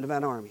army had went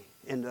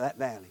into that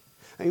valley.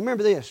 And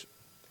remember this,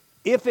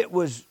 if it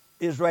was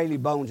Israeli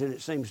bones, and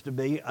it seems to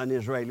be an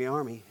Israeli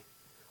army,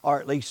 or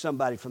at least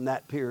somebody from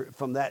that period,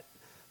 from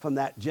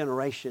that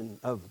generation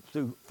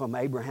from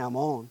Abraham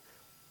on,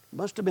 it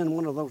must have been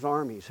one of those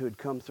armies who had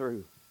come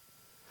through.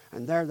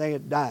 And there they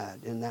had died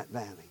in that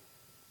valley.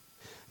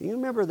 You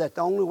remember that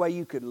the only way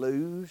you could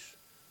lose,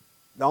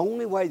 the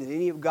only way that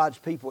any of God's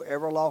people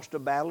ever lost a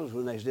battle is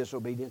when they was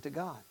disobedient to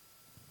God.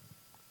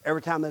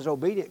 Every time they was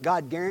obedient,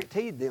 God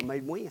guaranteed them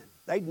they'd win.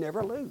 They'd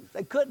never lose.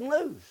 They couldn't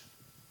lose.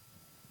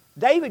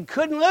 David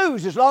couldn't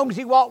lose as long as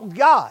he walked with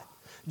God.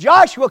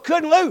 Joshua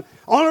couldn't lose.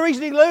 Only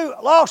reason he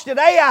lost at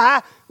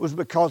Ai was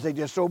because they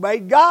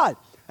disobeyed God.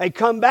 They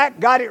come back,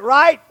 got it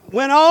right,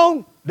 went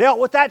on, dealt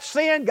with that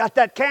sin, got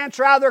that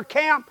cancer out of their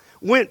camp,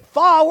 went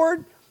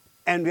forward,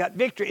 and got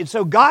victory. And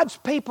so God's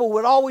people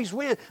would always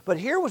win. But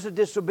here was a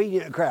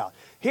disobedient crowd.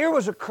 Here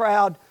was a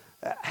crowd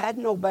that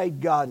hadn't obeyed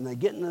God, and they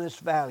get into this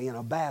valley in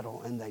a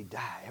battle, and they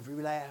die. Every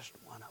last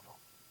one of them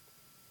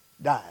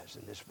dies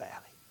in this valley.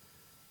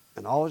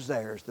 And all is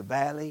there is the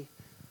valley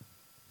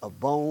of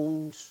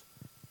bones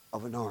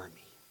of an army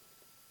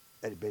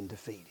that had been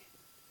defeated.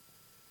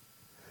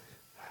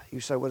 You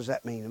say, what does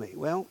that mean to me?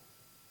 Well,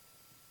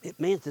 it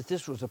meant that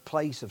this was a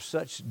place of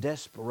such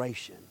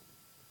desperation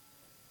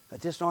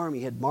that this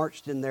army had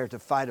marched in there to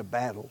fight a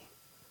battle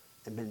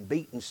and been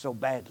beaten so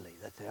badly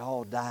that they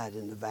all died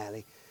in the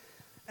valley.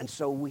 And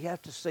so we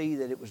have to see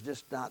that it was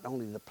just not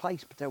only the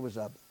place, but there was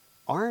an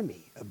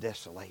army of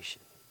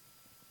desolation.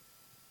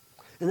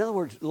 In other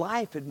words,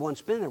 life had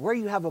once been there. Where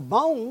you have a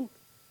bone,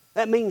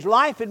 that means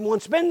life had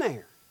once been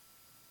there.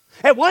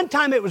 At one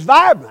time it was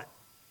vibrant.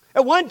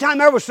 At one time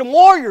there were some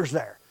warriors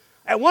there.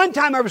 At one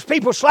time there was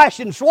people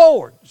slashing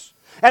swords.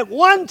 At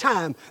one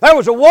time there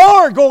was a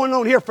war going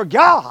on here for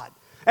God.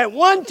 At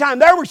one time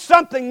there was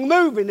something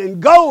moving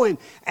and going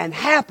and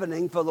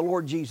happening for the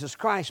Lord Jesus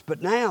Christ.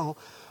 But now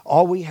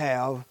all we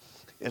have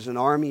is an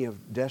army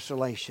of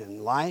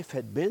desolation. Life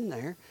had been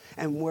there,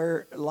 and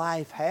where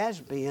life has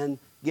been,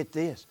 get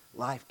this,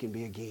 life can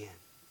be again.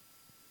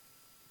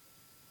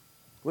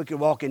 We could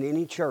walk in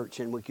any church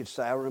and we could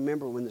say, I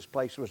remember when this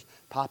place was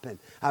popping.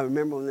 I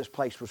remember when this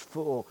place was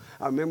full.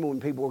 I remember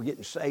when people were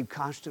getting saved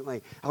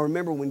constantly. I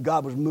remember when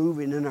God was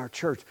moving in our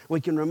church.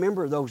 We can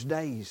remember those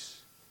days.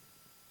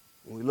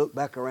 When we look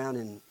back around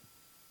and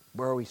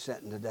where are we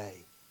sitting today?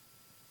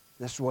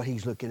 That's what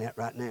he's looking at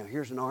right now.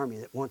 Here's an army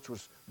that once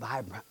was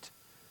vibrant,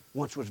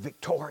 once was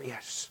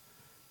victorious,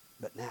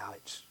 but now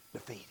it's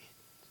defeated.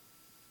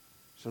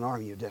 It's an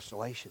army of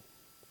desolation.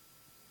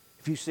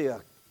 If you see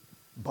a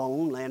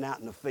bone laying out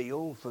in the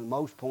field, for the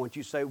most part,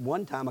 you say,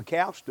 one time a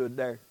cow stood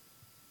there.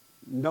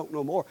 Don't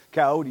no more.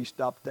 Coyote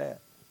stopped that.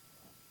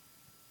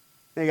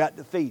 They got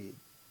defeated.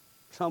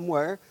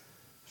 Somewhere,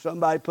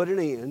 somebody put an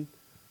end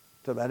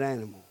to that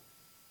animal.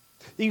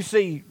 You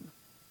see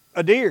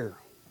a deer.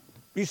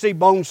 You see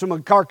bones from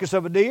a carcass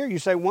of a deer. You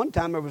say, one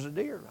time there was a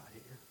deer right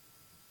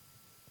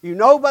here. You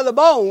know by the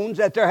bones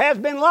that there has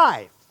been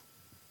life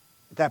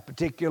at that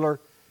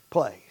particular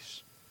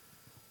place.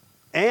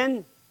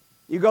 And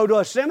you go to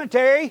a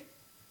cemetery,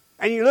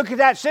 and you look at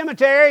that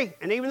cemetery,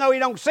 and even though you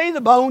don't see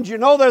the bones, you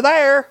know they're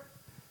there.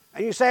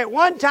 And you say, at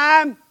one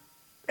time,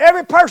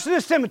 every person in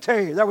the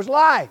cemetery, there was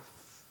life.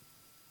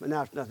 But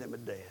now it's nothing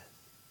but death.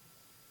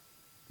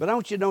 But I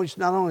want you to notice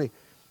not only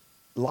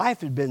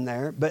life had been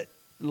there, but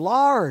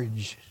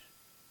largeness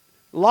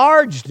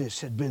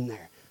had been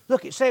there.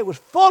 Look, it said it was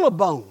full of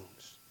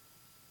bones.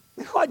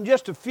 It wasn't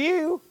just a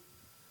few.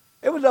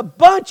 It was a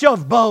bunch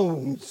of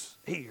bones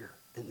here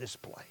in this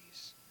place.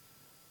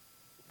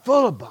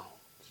 Full of bones.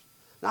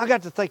 Now, I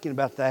got to thinking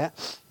about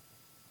that.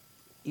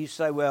 You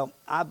say, well,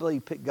 I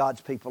believe God's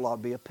people ought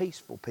to be a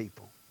peaceful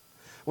people.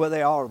 Well,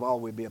 they ought to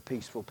always be a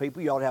peaceful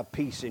people. You ought to have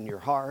peace in your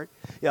heart.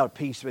 You ought to have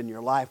peace in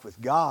your life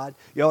with God.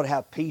 You ought to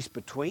have peace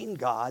between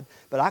God.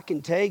 But I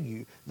can tell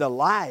you, the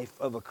life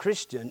of a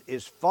Christian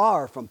is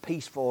far from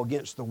peaceful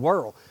against the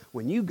world.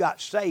 When you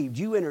got saved,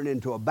 you entered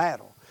into a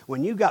battle.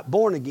 When you got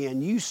born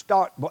again, you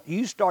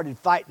started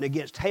fighting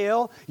against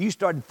hell. You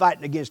started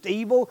fighting against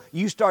evil.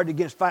 You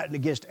started fighting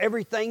against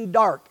everything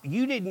dark.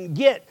 You didn't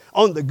get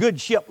on the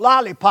good ship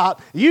Lollipop.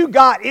 You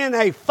got in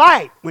a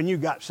fight when you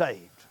got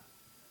saved.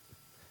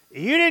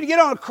 You didn't get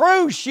on a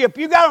cruise ship.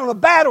 You got on a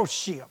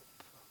battleship.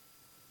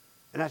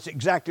 And that's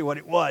exactly what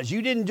it was.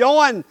 You didn't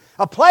join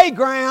a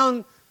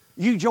playground.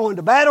 You joined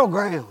a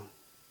battleground.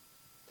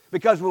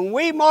 Because when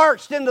we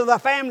marched into the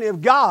family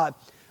of God,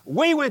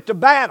 we went to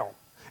battle.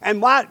 And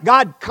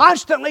God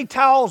constantly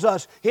tells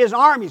us His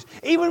armies,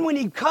 even when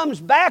He comes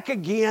back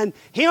again,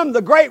 Him,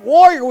 the great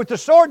warrior with the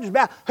sword in His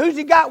back, who's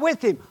He got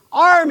with Him?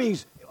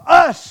 Armies.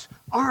 Us.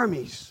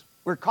 Armies.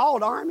 We're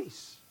called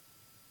armies.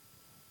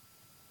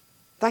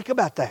 Think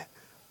about that.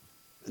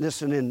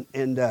 Listen,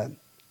 in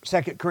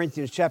 2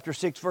 Corinthians chapter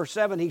 6, verse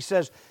 7, he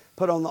says,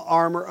 put on the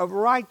armor of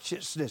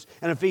righteousness.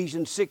 In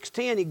Ephesians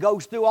 6:10, he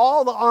goes through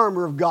all the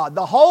armor of God,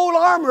 the whole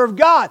armor of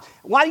God.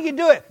 Why do you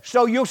do it?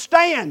 So you'll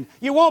stand.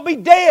 You won't be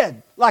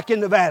dead like in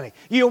the valley.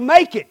 You'll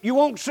make it.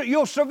 You'll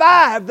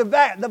survive the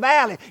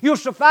valley. You'll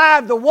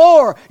survive the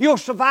war. You'll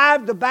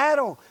survive the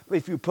battle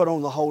if you put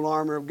on the whole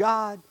armor of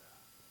God.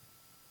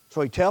 So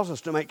he tells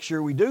us to make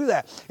sure we do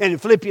that. And in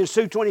Philippians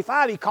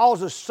 2:25, he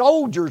calls us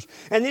soldiers.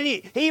 And then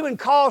he even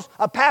calls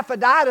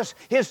Epaphroditus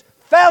his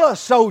fellow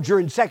soldier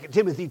in 2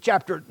 Timothy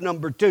chapter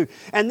number 2.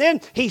 And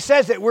then he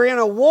says that we're in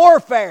a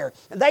warfare.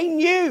 And they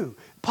knew,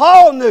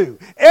 Paul knew,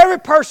 every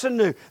person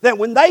knew that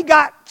when they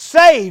got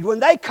saved, when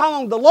they come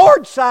on the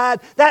Lord's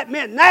side, that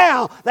meant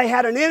now they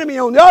had an enemy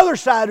on the other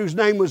side whose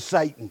name was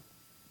Satan.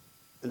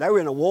 And they were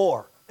in a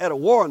war, had a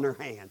war in their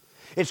hand.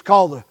 It's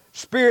called the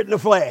spirit and the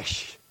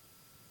flesh.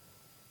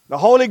 The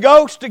Holy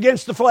Ghost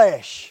against the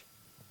flesh.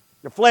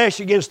 The flesh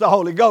against the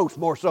Holy Ghost,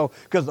 more so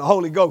because the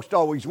Holy Ghost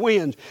always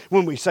wins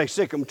when we say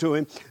sick 'em to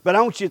Him. But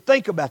I want you to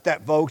think about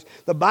that, folks.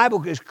 The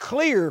Bible is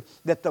clear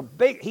that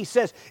he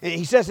says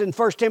in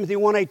 1 Timothy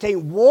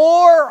 1:18,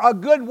 war a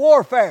good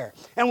warfare.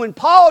 And when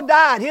Paul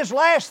died, his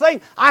last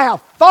thing, I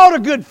have fought a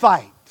good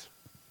fight.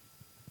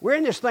 We're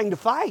in this thing to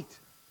fight.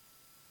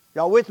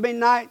 Y'all with me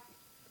tonight?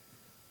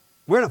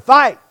 We're in a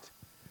fight.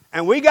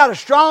 And we got a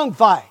strong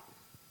fight.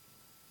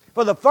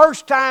 For the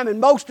first time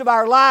in most of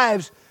our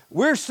lives,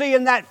 we're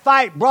seeing that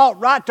fight brought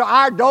right to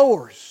our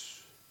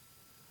doors.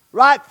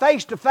 Right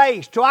face to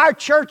face, to our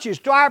churches,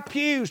 to our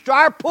pews, to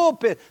our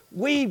pulpit.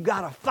 We've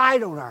got a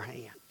fight on our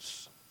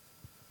hands.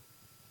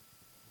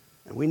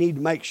 And we need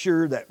to make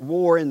sure that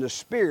war in the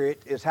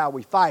Spirit is how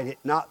we fight it,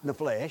 not in the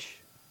flesh.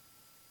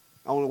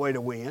 Only way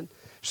to win.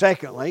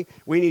 Secondly,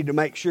 we need to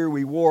make sure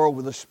we war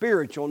over the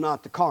spiritual,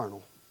 not the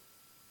carnal.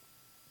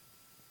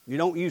 You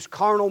don't use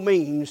carnal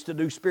means to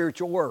do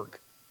spiritual work.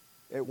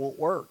 It won't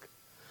work.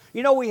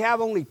 You know, we have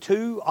only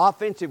 2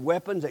 offensive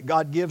weapons that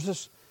God gives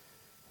us.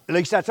 At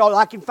least that's all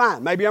I can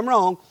find. Maybe I'm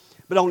wrong,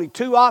 but only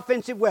 2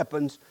 offensive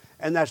weapons,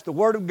 and that's the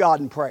Word of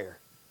God and prayer.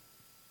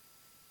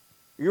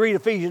 You read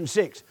Ephesians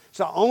 6.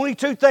 So only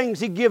 2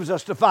 things He gives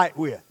us to fight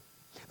with.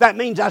 That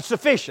means that's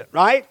sufficient,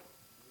 right?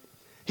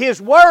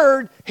 His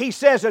Word, He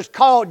says, is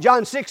called,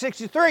 John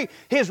 6:63,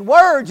 His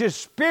words is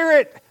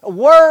Spirit,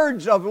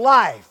 words of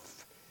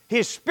life.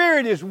 His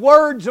Spirit is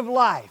words of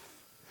life.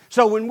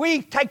 So when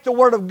we take the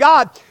Word of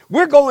God,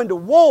 we're going to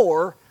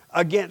war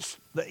against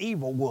the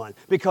evil one.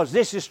 Because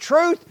this is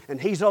truth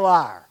and he's a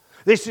liar.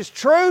 This is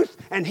truth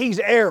and he's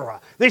error.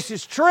 This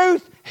is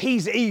truth,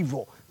 he's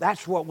evil.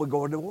 That's what we're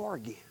going to war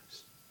against.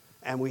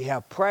 And we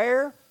have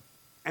prayer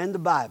and the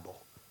Bible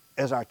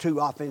as our 2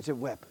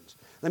 offensive weapons.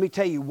 Let me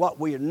tell you what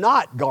we are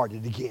not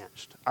guarded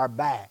against. Our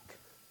back.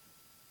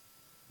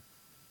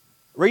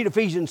 Read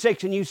Ephesians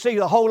 6 and you see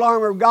the whole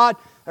armor of God.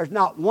 There's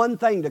not one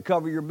thing to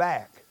cover your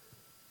back.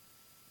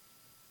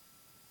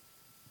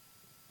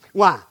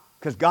 Why?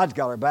 Because God's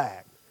got our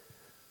back.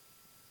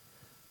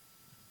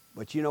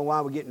 But you know why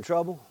we get in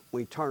trouble?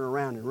 We turn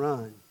around and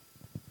run.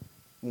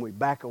 When we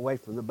back away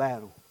from the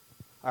battle,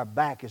 our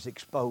back is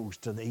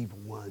exposed to the evil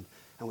one,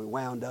 and we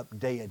wound up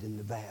dead in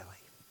the valley.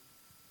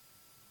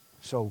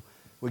 So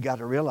we got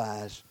to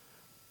realize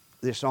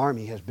this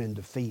army has been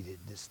defeated.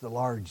 It's the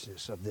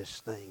largeness of this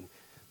thing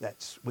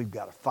that's we've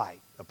got to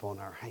fight upon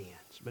our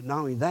hands. But not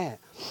only that,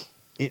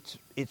 it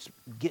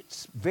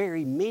gets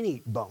very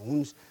many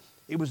bones.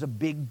 It was a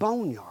big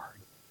boneyard.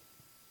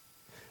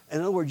 In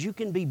other words, you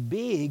can be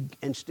big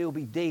and still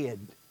be dead.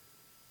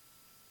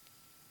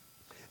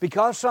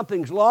 Because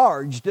something's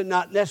large does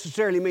not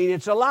necessarily mean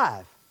it's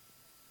alive.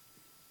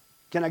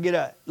 Can I get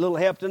a little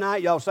help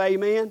tonight? Y'all say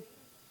amen?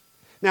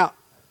 Now,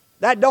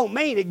 that don't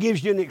mean it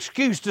gives you an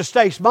excuse to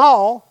stay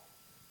small.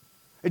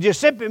 It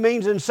just simply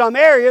means in some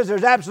areas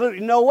there's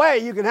absolutely no way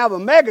you can have a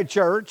mega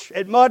church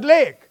at Mud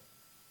Lick.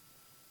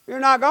 You're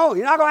not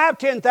going to have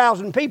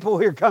 10,000 people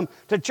here come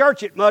to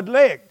church at Mud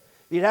Lick.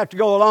 You'd have to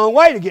go a long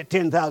way to get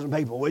 10,000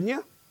 people, wouldn't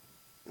you?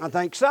 I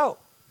think so.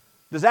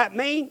 Does that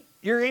mean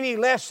you're any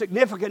less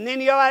significant than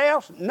anybody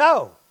else?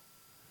 No.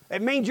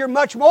 It means you're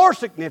much more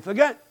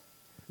significant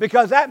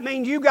because that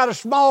means you've got a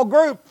small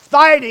group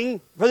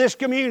fighting for this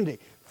community,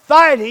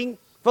 fighting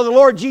for the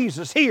Lord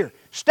Jesus here,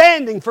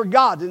 standing for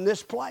God in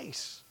this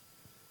place.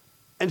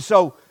 And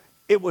so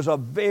it was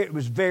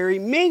very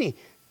many. It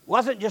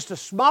wasn't just a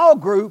small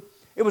group.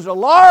 It was a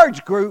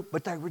large group,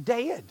 but they were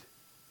dead.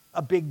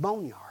 A big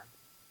boneyard.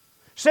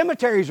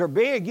 Cemeteries are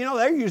big. You know,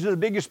 they're usually the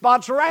biggest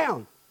spots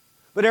around.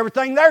 But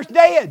everything there's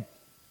dead.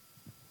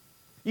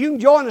 You can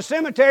join a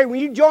cemetery. When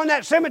you join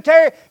that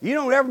cemetery, you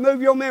don't ever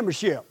move your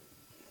membership.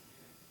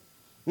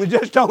 It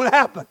just don't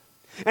happen.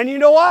 And you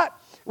know what?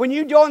 When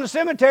you join the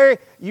cemetery,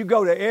 you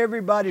go to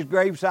everybody's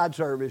graveside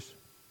service.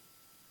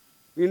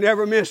 You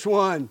never miss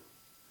one.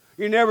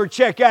 You never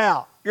check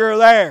out. You're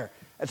there.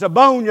 It's a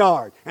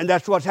boneyard, and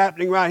that's what's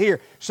happening right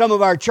here. Some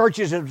of our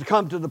churches have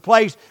come to the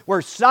place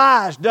where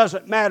size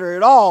doesn't matter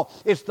at all.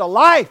 It's the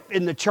life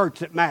in the church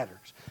that matters.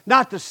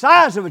 Not the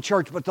size of a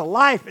church, but the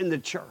life in the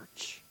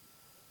church.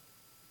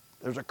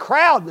 There's a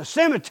crowd in the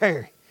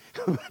cemetery,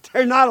 but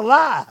they're not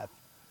alive.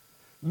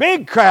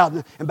 Big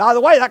crowd. And by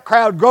the way, that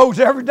crowd grows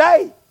every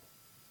day.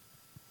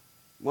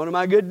 One of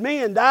my good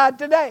men died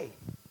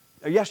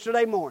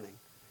yesterday morning,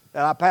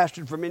 that I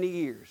pastored for many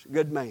years.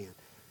 Good man.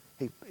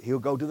 He'll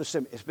go to the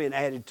cemetery. It's being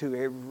added to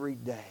every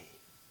day.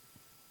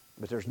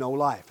 But there's no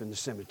life in the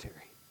cemetery.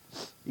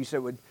 You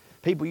said,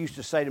 people used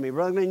to say to me,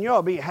 Brother Glenn, you ought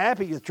to be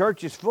happy the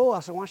church is full. I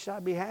said, why should I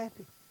be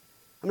happy?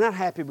 I'm not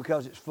happy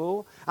because it's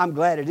full. I'm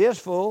glad it is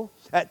full.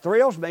 That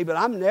thrills me, but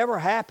I'm never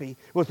happy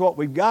with what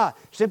we've got.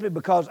 Simply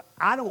because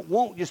I don't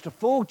want just a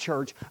full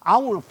church. I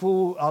want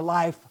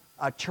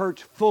a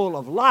church full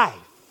of life.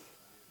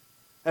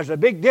 There's a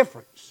big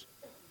difference.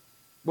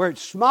 Where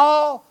it's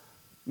small,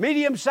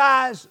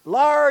 medium-sized,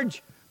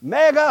 large,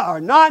 mega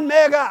or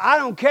non-mega, I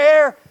don't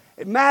care.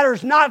 It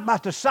matters not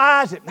about the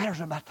size, it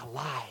matters about the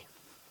life.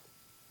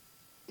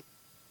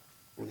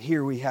 And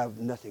here we have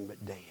nothing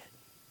but dead.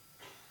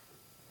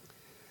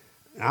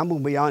 And I'm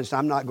going to be honest,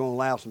 I'm not going to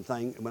allow some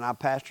things. When I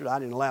pastored, I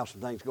didn't allow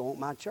some things to go on in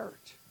my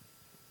church.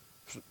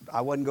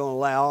 I wasn't going to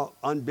allow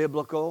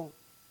unbiblical,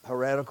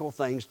 heretical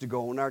things to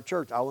go in our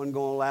church. I wasn't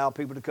going to allow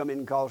people to come in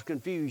and cause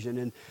confusion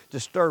and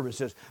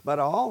disturbances. But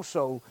I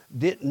also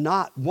did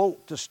not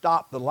want to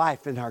stop the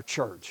life in our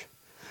church.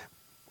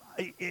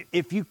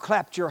 If you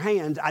clapped your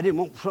hands, I didn't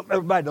want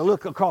everybody to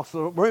look across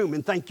the room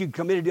and think you'd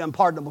committed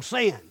unpardonable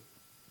sin.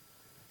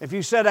 If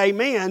you said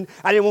amen,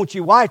 I didn't want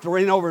your wife to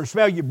run over and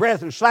smell your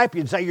breath and slap you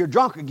and say you're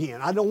drunk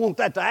again. I don't want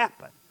that to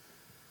happen.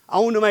 I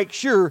want to make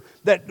sure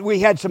that we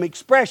had some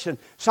expression.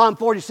 Psalm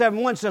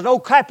 47:1 says, "Oh,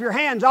 clap your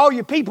hands, all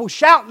you people,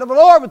 shouting to the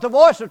Lord with the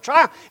voice of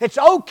triumph." It's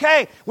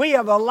okay. We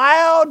have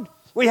allowed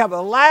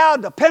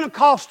the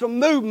Pentecostal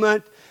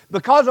movement,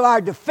 because of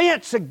our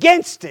defense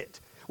against it,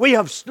 we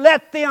have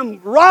let them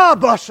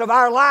rob us of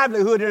our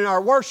livelihood in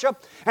our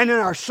worship and in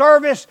our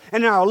service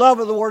and in our love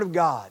of the Word of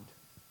God.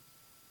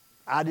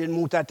 I didn't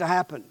want that to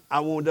happen.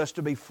 I wanted us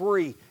to be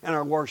free in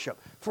our worship.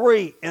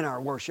 Free in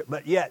our worship,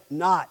 but yet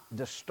not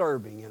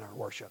disturbing in our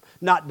worship.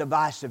 Not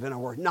divisive in our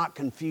worship. Not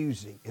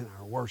confusing in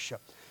our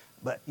worship.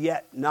 But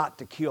yet not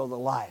to kill the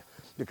life.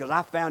 Because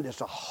I found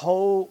it's a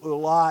whole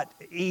lot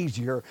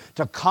easier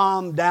to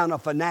calm down a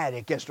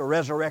fanatic as to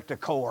resurrect a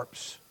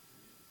corpse.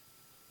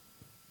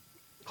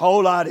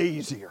 Whole lot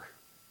easier.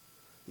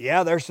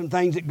 Yeah, there's some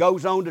things that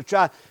goes on to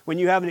try. When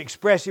you have an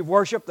expressive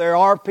worship, there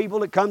are people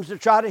that comes to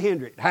try to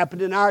hinder it. It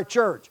happened in our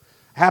church.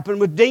 It happened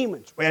with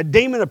demons. We had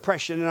demon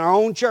oppression in our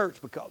own church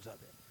because of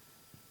it.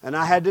 And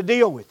I had to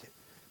deal with it.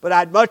 But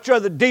I'd much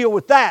rather deal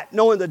with that,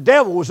 knowing the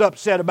devil was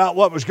upset about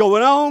what was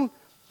going on,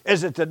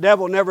 is that the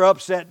devil never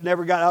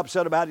got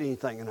upset about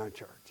anything in our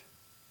church.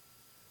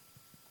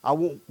 I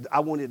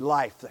wanted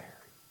life there.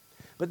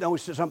 But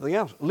notice something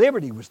else.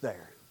 Liberty was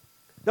there.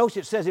 Notice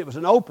it says it was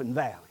an open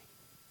valley.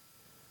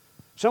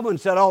 Someone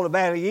said all the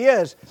valley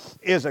is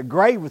a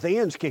grave with the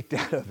ends kicked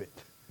out of it.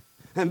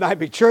 That might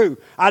be true.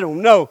 I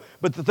don't know.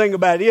 But the thing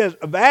about it is,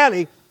 a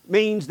valley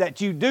means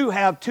that you do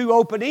have two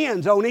open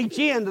ends on each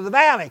end of the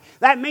valley.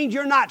 That means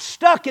you're not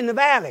stuck in the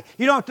valley.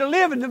 You don't have to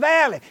live in the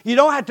valley. You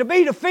don't have to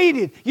be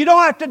defeated. You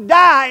don't have to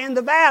die in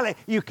the valley.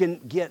 You can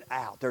get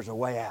out. There's a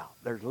way out.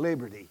 There's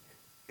liberty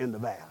in the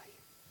valley.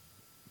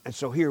 And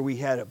so here we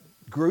had a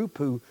group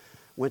who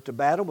went to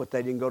battle, but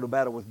they didn't go to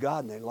battle with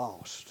God, and they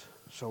lost.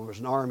 So it was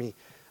an army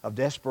of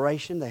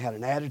desperation. They had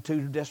an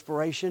attitude of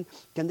desperation.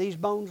 Can these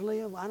bones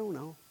live? I don't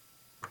know.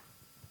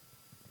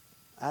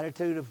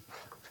 Attitude of,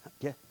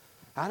 yeah,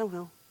 I don't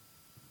know.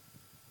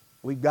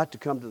 We've got to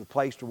come to the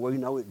place where we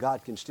know that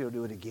God can still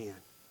do it again.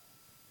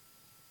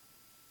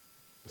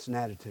 It's an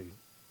attitude.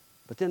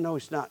 But then no,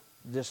 it's not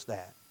just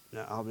that.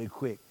 Now, I'll be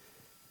quick.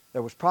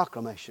 There was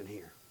proclamation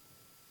here.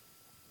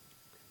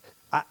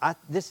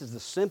 This is the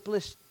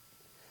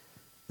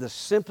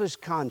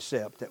simplest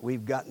concept that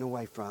we've gotten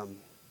away from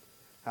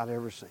I've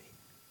ever seen.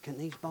 Can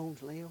these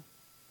bones live?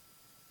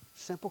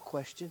 Simple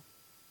question.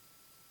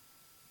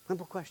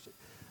 Simple question.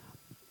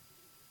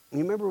 You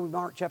remember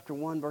Mark chapter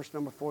 1, verse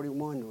number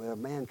 41, where a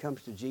man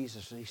comes to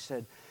Jesus and he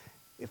said,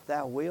 "If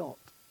thou wilt,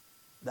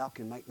 thou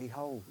can make me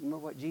whole."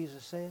 Remember what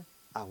Jesus said?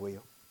 "I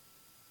will."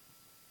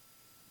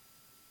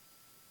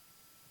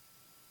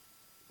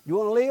 You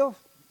want to live?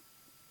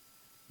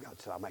 God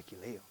said, "I'll make you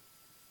live."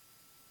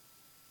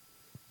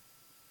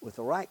 With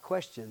the right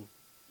question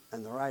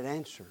and the right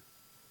answer,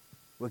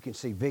 we can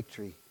see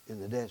victory in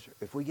the desert.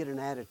 If we get an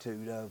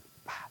attitude of,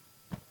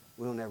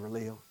 we'll never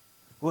live,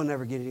 we'll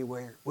never get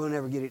anywhere, we'll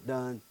never get it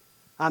done,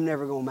 I'm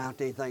never going to amount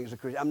to anything as a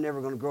Christian, I'm never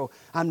going to grow,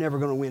 I'm never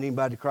going to win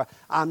anybody to Christ,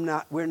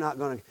 we're not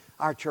going to,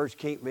 our church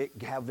can't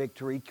have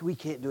victory, we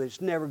can't do it,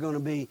 it's never going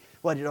to be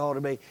what it ought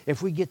to be.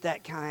 If we get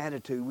that kind of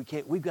attitude,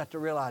 we've got to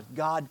realize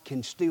God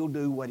can still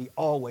do what He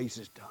always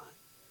has done.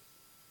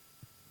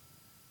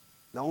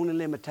 The only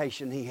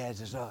limitation He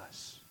has is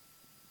us.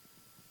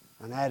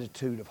 An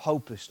attitude of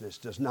hopelessness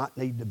does not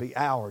need to be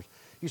ours.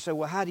 You say,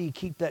 well, how do you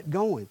keep that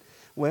going?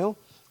 Well,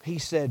 He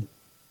said,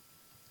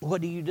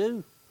 what do you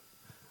do?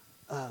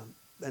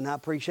 And I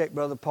appreciate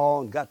Brother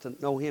Paul and got to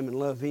know him and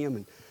love him,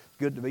 and it's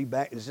good to be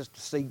back. It's just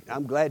to see,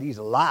 I'm glad he's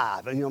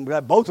alive. And I'm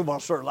glad both of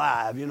us are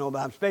alive, but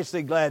I'm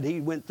especially glad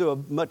he went through a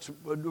much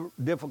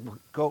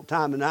difficult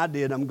time than I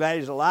did. I'm glad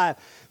he's alive.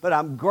 But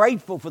I'm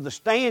grateful for the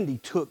stand he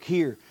took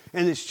here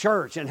in this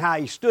church and how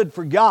he stood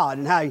for God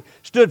and how he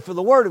stood for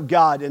the Word of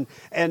God.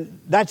 And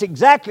that's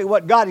exactly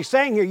what God is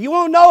saying here. You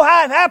want to know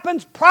how it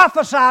happens?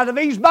 Prophesy to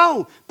these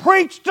bones.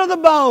 Preach to the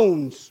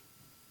bones.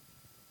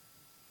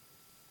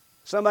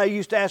 Somebody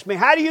used to ask me,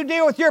 how do you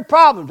deal with your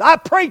problems? I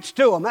preach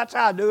to them. That's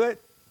how I do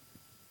it.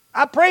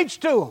 I preach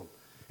to them.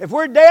 If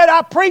we're dead,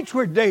 I preach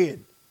we're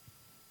dead.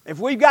 If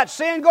we've got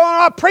sin going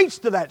on, I preach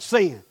to that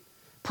sin.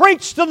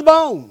 Preach to the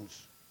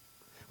bones.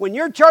 When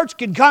your church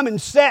can come and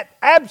sit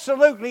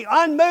absolutely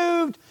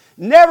unmoved,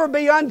 never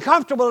be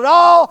uncomfortable at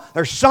all,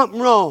 there's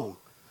something wrong.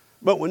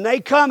 But when they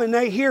come and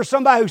they hear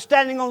somebody who's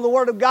standing on the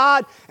Word of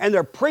God and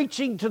they're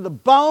preaching to the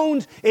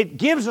bones, it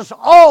gives us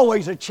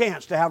always a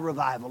chance to have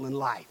revival in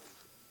life.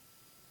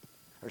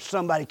 Or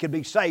somebody could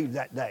be saved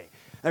that day.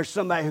 There's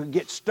somebody who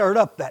gets stirred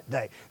up that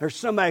day. There's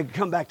somebody who can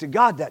come back to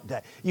God that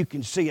day. You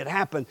can see it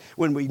happen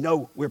when we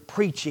know we're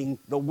preaching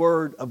the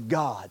Word of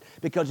God.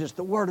 Because it's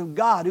the Word of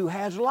God who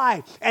has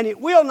life. And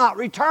it will not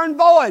return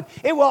void.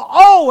 It will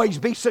always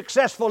be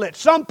successful at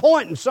some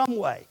point in some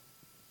way.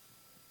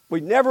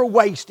 We never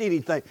waste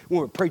anything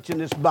when we're preaching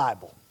this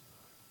Bible.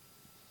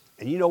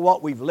 And you know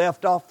what we've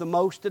left off the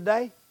most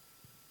today?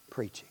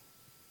 Preaching.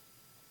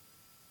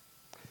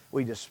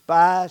 We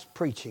despise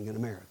preaching in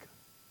America.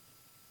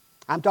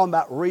 I'm talking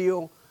about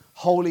real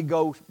Holy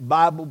Ghost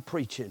Bible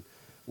preaching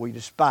we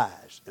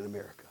despise in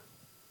America.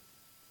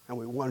 and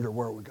we wonder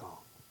where we're gone.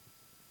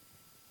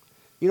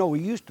 You know, we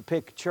used to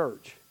pick a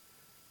church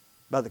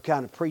by the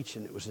kind of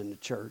preaching that was in the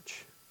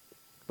church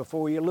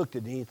before you looked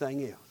at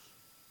anything else.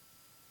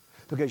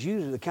 Because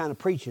usually the kind of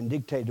preaching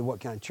dictated what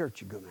kind of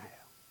church you're going to have.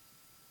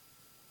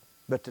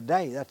 But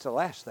today, that's the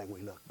last thing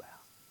we look about.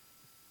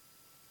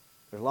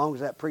 As long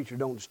as that preacher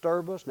don't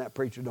disturb us and that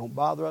preacher don't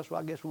bother us, well,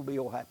 I guess we'll be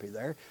all happy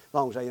there. As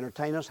long as they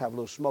entertain us, have a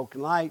little smoke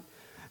and light,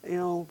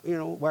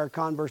 wear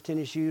Converse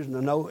tennis shoes and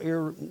a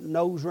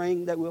nose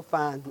ring, that we're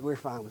fine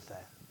with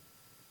that.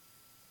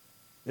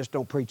 Just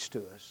don't preach to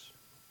us.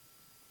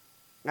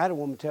 I had a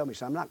woman tell me,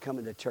 so I'm not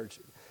coming to church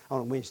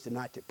on a Wednesday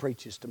night that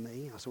preaches to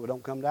me. I said, well,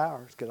 don't come to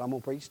ours because I'm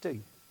going to preach to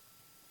you.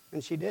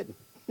 And she didn't.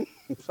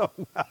 So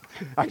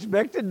I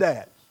expected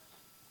that.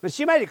 But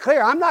she made it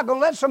clear, I'm not going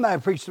to let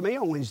somebody preach to me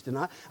on Wednesday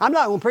night. I'm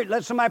not going to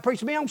let somebody preach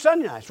to me on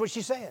Sunday night. That's what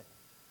she said.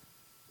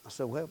 I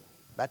said, well,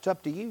 that's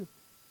up to you.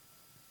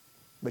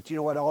 But you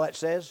know what all that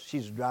says?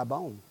 She's a dry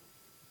bone.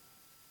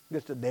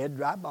 Just a dead,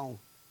 dry bone.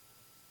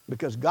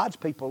 Because God's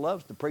people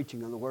loves the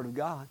preaching of the Word of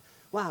God.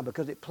 Why?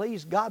 Because it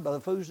pleased God by the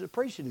fools that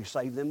preach it, who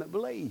save them that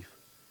believe.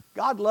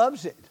 God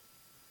loves it.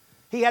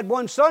 He had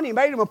one son, He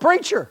made him a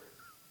preacher.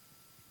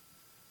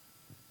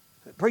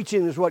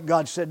 Preaching is what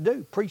God said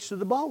do. Preach to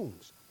the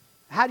bones.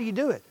 How do you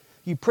do it?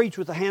 You preach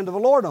with the hand of the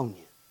Lord on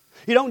you.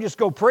 You don't just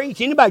go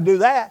preach. Anybody do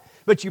that.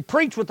 But you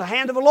preach with the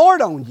hand of the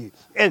Lord on you.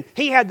 And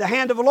He had the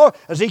hand of the Lord.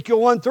 Ezekiel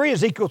 1:3,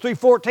 Ezekiel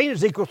 3:14,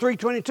 Ezekiel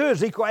 3:22,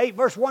 Ezekiel 8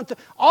 verse 1.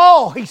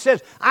 All, he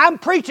says, I'm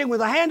preaching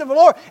with the hand of the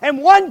Lord. In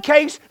one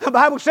case, the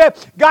Bible said,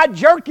 God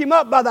jerked him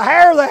up by the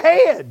hair of the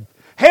head,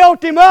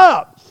 held him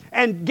up,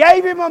 and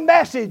gave him a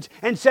message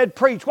and said,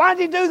 preach. Why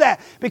did He do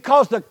that?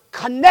 Because the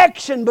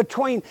connection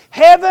between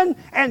heaven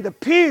and the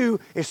pew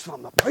is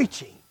from the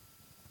preaching.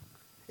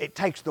 It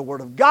takes the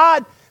Word of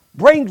God,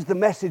 brings the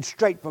message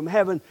straight from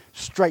heaven,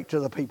 straight to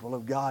the people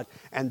of God.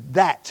 And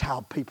that's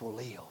how people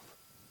live.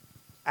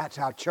 That's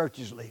how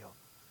churches live.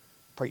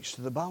 Preach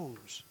to the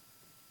bones.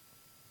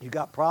 You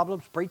got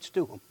problems? Preach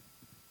to them.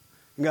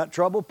 You got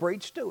trouble?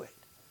 Preach to it.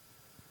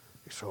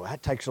 So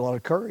that takes a lot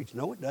of courage.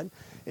 No, it doesn't.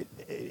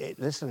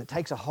 Listen, it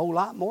takes a whole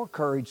lot more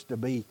courage to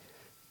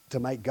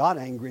make God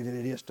angry than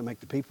it is to make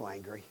the people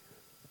angry.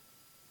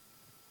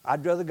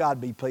 I'd rather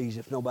God be pleased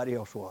if nobody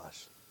else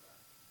was.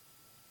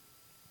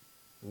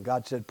 And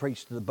God said,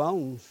 preach to the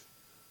bones.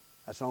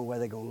 That's the only way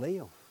they're going to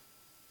live.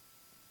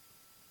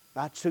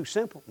 That's too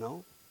simple.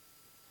 No.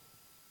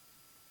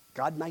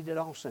 God made it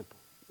all simple.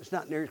 It's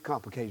not near as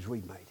complicated as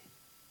we've made it.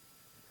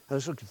 Now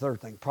let's look at the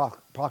third thing,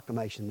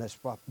 proclamation.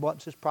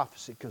 What's this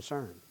prophecy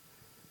concerned?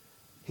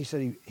 He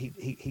said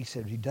he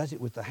said He does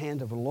it with the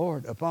hand of the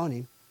Lord upon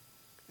Him.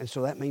 And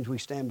so that means we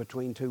stand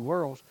between two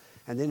worlds.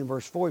 And then in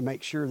verse 4, He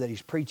makes sure that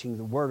He's preaching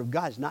the Word of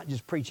God. He's not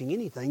just preaching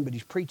anything, but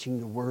He's preaching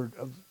the Word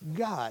of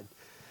God.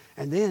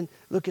 And then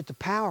look at the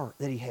power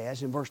that He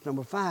has in verse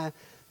number 5.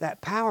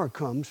 That power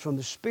comes from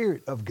the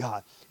Spirit of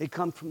God. It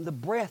comes from the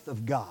breath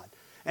of God.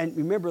 And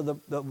remember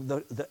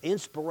the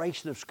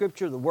inspiration of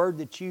Scripture, the word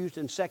that's used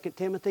in 2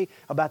 Timothy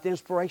about the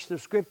inspiration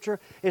of Scripture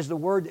is the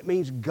word that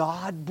means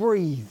God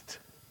breathed.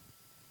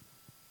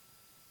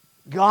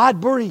 God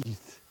breathed.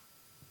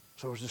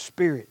 So it was the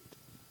Spirit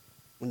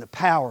and the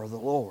power of the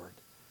Lord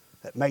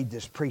that made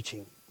this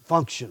preaching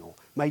functional,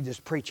 made this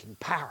preaching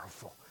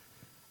powerful.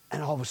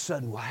 And all of a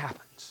sudden, what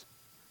happens?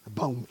 The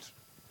bones,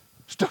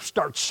 stuff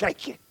starts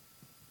shaking.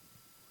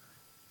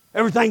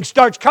 Everything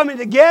starts coming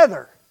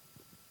together.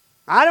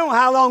 I don't know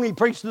how long He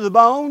preached to the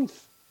bones.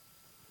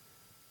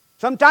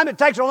 Sometimes it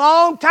takes a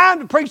long time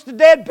to preach to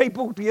dead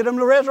people to get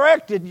them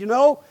resurrected, you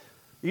know.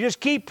 You just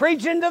keep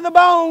preaching to the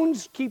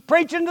bones. Keep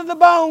preaching to the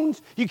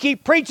bones. You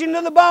keep preaching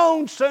to the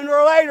bones. Sooner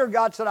or later,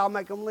 God said, I'll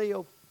make them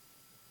live.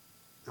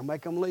 I'll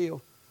make them live.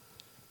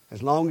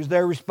 As long as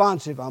they're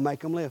responsive, I'll make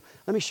them live.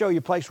 Let me show you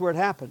a place where it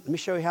happened. Let me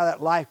show you how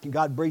that life can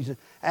God breathes in.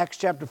 Acts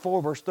chapter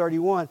 4, verse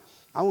 31.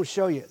 I want to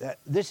show you that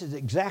this is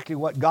exactly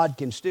what God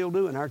can still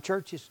do in our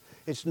churches.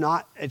 It's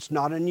not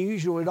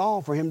unusual at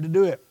all for Him to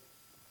do it.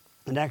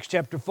 In Acts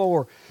chapter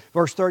 4,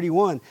 verse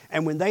 31,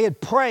 and when they had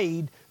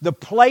prayed, the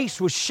place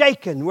was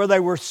shaken where they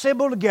were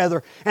assembled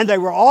together, and they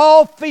were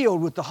all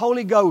filled with the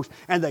Holy Ghost,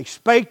 and they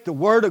spake the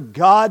word of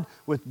God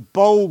with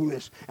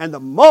boldness, and the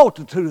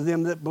multitude of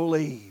them that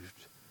believed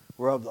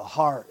were of the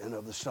heart and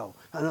of the soul.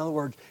 In other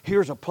words,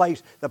 here's a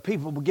place the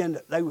people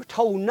they were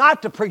told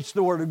not to preach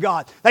the Word of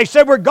God. They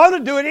said, we're going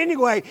to do it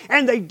anyway.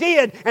 And they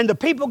did. And the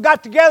people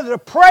got together to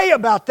pray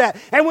about that.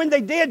 And when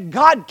they did,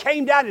 God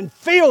came down and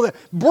filled it,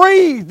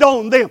 breathed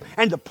on them.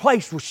 And the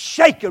place was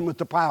shaken with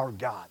the power of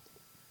God.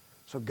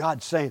 So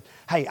God's saying,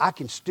 hey, I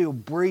can still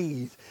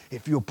breathe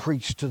if you'll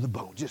preach to the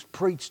bones. Just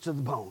preach to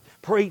the bone.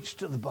 Preach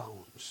to the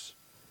bones.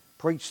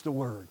 Preach the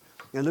Word.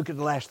 And look at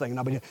the last thing, and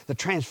I'll be done. The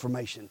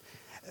transformation.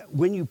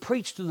 When you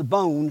preach to the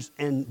bones,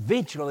 and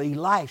eventually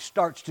life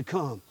starts to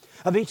come.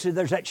 Eventually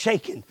there's that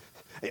shaking.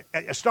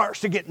 It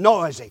starts to get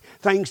noisy.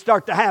 Things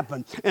start to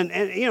happen. And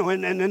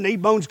the knee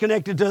bone's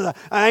connected to the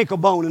ankle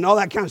bone and all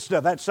that kind of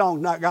stuff. That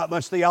song's not got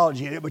much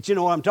theology in it, but you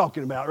know what I'm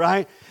talking about,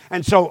 right?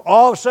 And so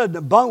all of a sudden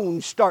the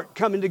bones start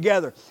coming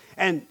together.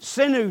 and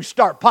sinews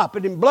start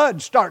popping and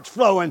blood starts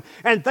flowing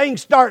and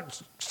things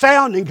start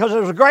sounding because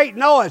there's a great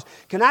noise.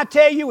 Can I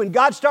tell you, when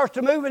God starts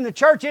to move in the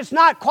church, it's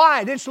not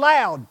quiet, it's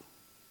loud.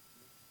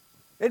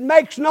 It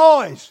makes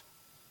noise.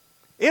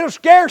 It'll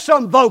scare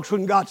some folks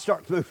when God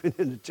starts moving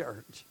in the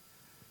church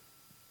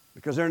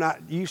because they're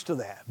not used to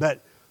that. But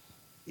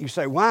you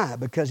say, why?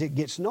 Because it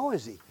gets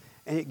noisy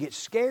and it gets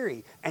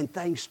scary and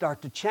things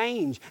start to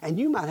change and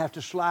you might have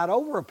to slide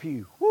over a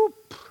pew. Whoop.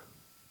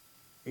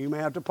 You may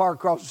have to park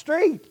across the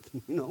street.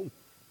 You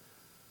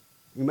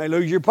may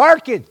lose your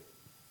parking.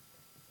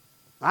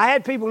 I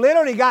had people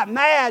literally got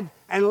mad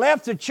and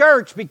left the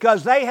church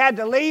because they had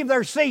to leave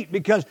their seat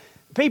because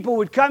people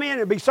would come in,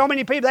 there'd be so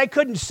many people, they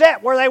couldn't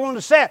sit where they wanted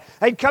to sit.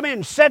 They'd come in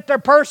and set their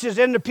purses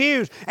in the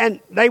pews, and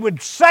they would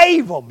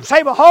save them,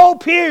 save a whole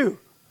pew.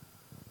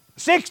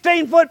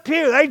 16-foot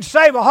pew, they'd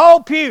save a whole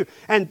pew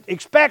and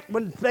expect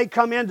when they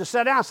come in to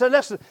sit down. I said,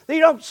 listen, you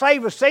don't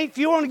save a seat. If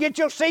you want to get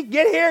your seat,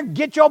 get here,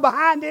 get your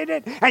behind in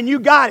it, and you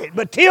got it.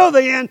 But till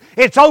then,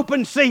 it's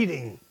open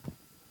seating.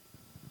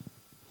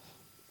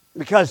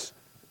 Because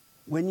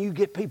when you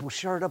get people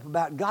stirred up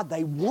about God,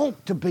 they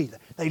want to be there.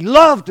 They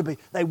love to be.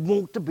 They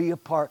want to be a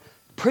part.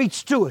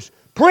 Preach to us.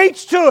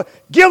 Preach to us.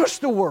 Give us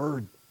the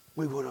word.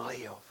 We want to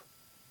live.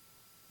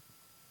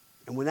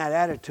 And when that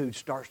attitude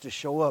starts to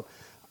show up,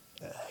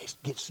 it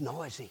gets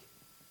noisy.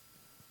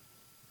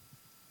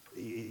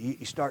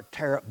 You start to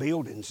tear up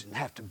buildings and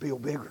have to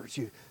build bigger.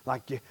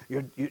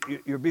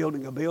 You're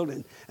building a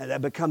building, and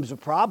that becomes a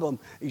problem.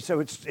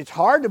 So it's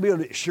hard to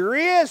build it. It sure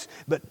is.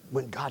 But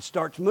when God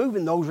starts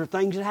moving, those are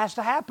things that has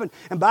to happen.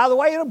 And by the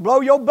way, it'll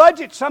blow your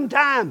budget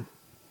sometime.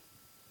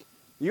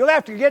 You'll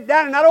have to get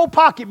down in that old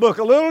pocketbook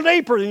a little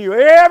deeper than you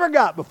ever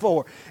got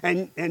before.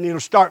 And it'll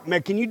start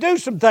making you do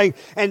some things.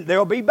 And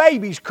there'll be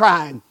babies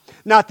crying.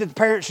 Not that the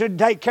parents shouldn't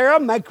take care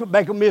of them,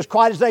 make them be as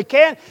quiet as they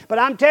can. But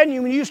I'm telling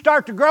you, when you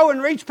start to grow and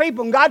reach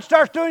people and God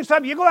starts doing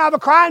something, you're going to have a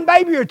crying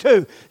baby or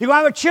two. You're going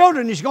to have a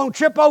children that's going to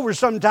trip over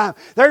sometime.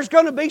 There's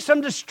going to be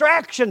some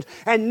distractions.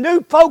 And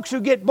new folks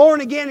who get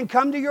born again and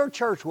come to your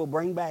church will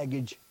bring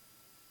baggage.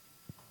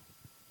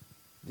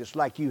 Just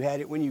like you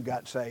had it when you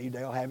got saved,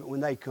 they'll have it when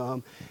they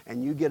come.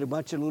 And you get a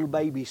bunch of little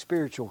baby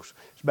spirituals,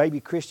 baby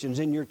Christians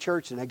in your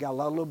church, and they got a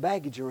lot of little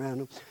baggage around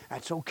them.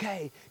 That's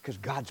okay, because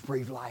God's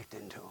breathed life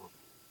into them.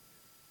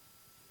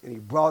 And He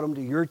brought them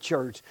to your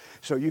church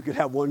so you could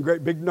have one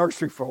great big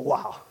nursery for a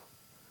while.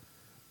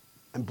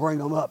 And bring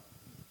them up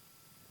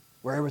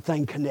where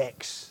everything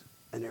connects.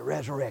 And they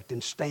resurrect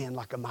and stand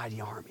like a mighty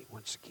army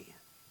once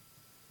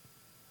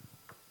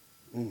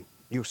again.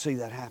 You'll see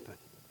that happen.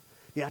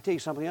 Yeah, I'll tell you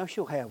something else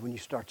you'll have when you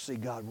start to see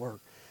God work.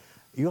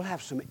 You'll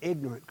have some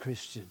ignorant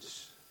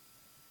Christians.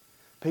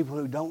 People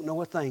who don't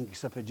know a thing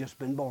except they've just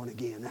been born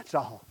again. That's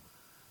all.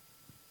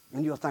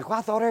 And you'll think, well,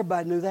 I thought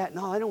everybody knew that.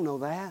 No, they don't know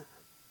that.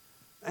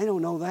 They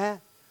don't know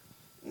that.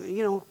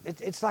 You know,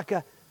 it's like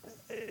a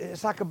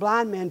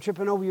blind man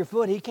tripping over your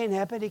foot. He can't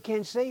help it. He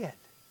can't see it.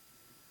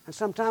 And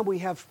sometimes we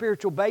have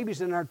spiritual babies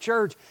in our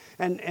church,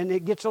 and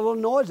it gets a little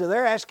noisy.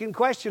 They're asking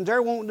questions.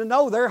 They're wanting to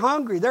know. They're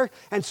hungry.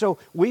 And so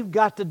we've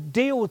got to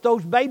deal with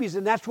those babies,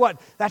 and that's why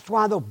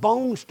the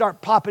bones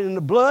start popping and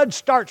the blood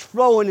starts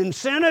flowing and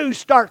sinews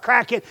start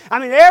cracking. I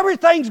mean,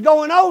 everything's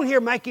going on here,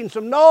 making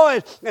some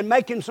noise and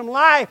making some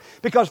life.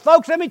 Because,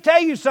 folks, let me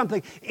tell you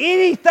something.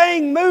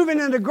 Anything moving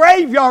in the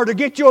graveyard to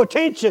get your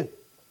attention.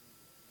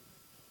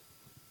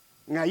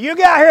 Now, you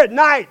get out here at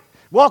night,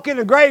 walk in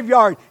the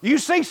graveyard, you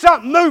see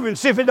something moving,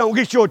 see if it don't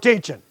get your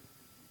attention.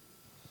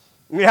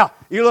 Yeah,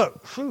 you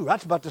look, phew,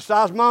 that's about the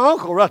size of my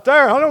uncle right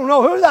there. I don't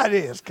know who that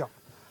is.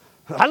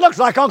 That looks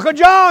like Uncle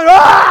John.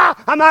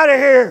 Ah, I'm out of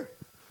here.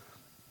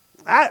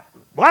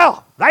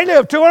 Well, they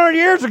lived 200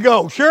 years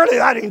ago. Surely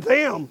that ain't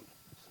them.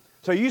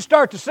 So you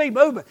start to see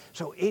movement.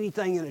 So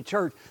anything in the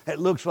church that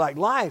looks like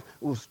life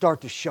will start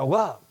to show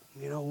up,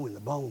 when the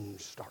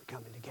bones start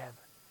coming together.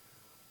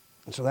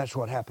 And so that's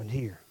what happened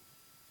here.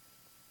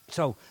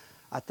 So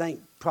I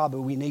think probably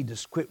we need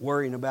to quit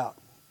worrying about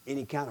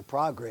any kind of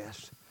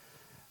progress,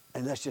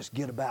 and let's just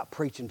get about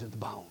preaching to the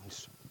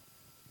bones.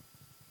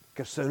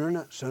 Because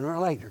sooner or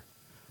later,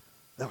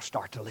 they'll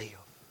start to live.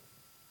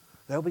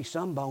 There'll be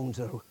some bones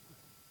that'll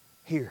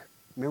hear.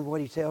 Remember what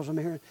He tells them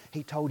here?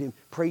 He told him,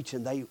 preach,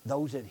 and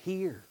those that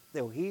hear,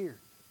 they'll hear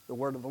the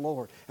word of the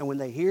Lord. And when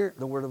they hear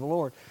the word of the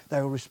Lord,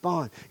 they'll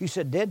respond. You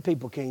said dead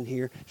people can't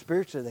hear.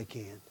 Spiritually, they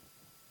can.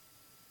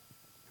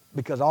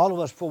 Because all of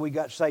us, before we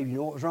got saved, you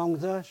know what was wrong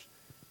with us?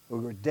 We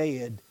were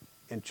dead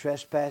in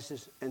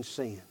trespasses and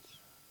sins.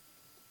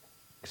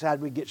 Because how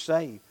did we get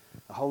saved?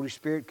 The Holy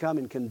Spirit come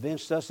and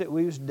convinced us that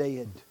we was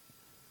dead.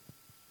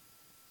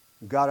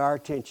 Got our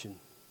attention.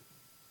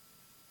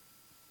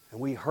 And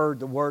we heard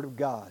the Word of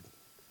God.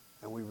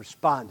 And we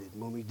responded.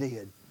 And when we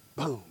did,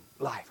 boom,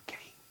 life came.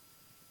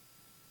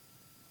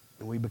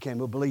 And we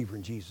became a believer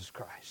in Jesus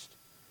Christ.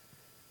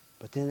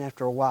 But then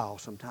after a while,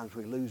 sometimes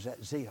we lose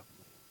that zip.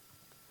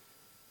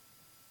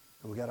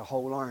 And we got a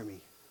whole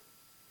army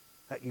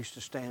that used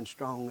to stand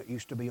strong, that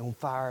used to be on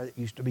fire, that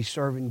used to be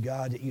serving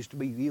God, that used to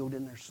be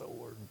wielding their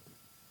sword.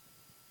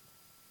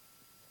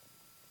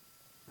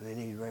 And they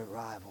need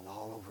revival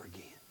all over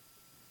again.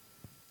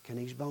 Can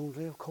these bones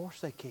live? Of course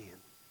they can.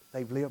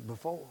 They've lived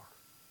before.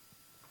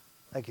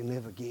 They can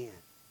live again.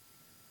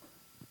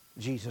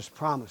 Jesus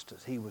promised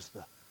us He was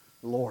the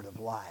Lord of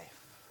life.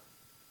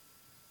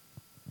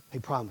 He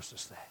promised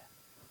us that.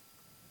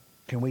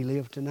 Can we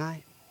live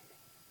tonight?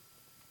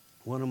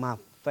 One of my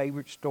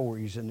favorite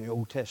stories in the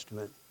Old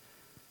Testament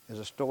is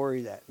a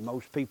story that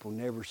most people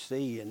never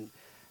see. And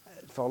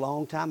for a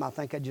long time, I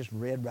think I just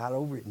read right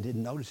over it and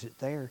didn't notice it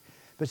there.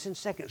 But it's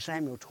in 2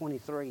 Samuel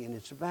 23, and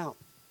it's about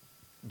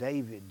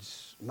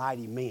David's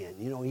mighty men.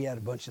 You know, he had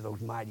a bunch of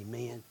those mighty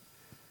men.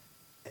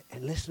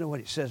 And listen to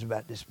what it says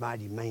about this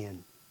mighty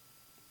man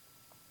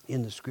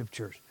in the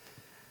Scriptures.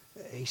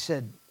 He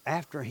said,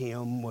 after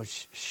him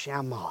was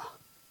Shammah.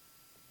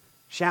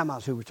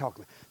 Shammah's who we're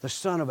talking about. The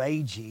son of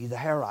Agi, the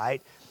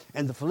Harite.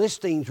 And the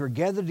Philistines were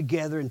gathered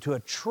together into a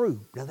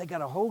troop. Now they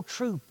got a whole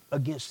troop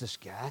against this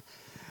guy.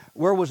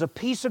 Where was a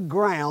piece of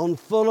ground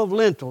full of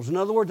lentils. In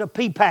other words, a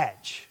pea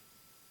patch.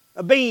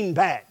 A bean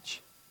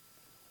patch.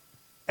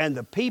 And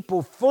the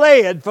people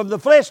fled from the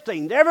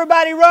Philistines.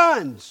 Everybody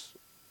runs.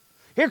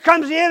 Here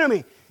comes the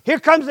enemy. Here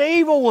comes the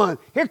evil one.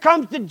 Here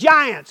comes the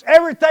giants.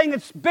 Everything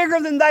that's bigger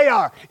than they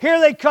are. Here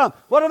they come.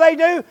 What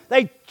do?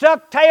 They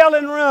tuck tail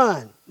and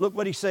run. Look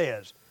what he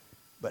says.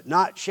 But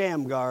not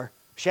Shammah,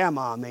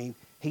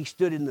 he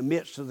stood in the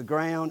midst of the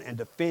ground and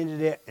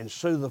defended it and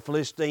slew the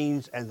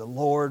Philistines, and the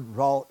Lord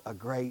wrought a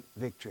great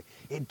victory.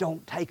 It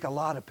don't take a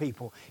lot of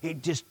people.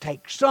 It just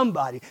takes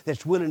somebody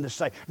that's willing to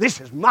say,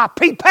 this is my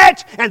pea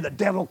patch and the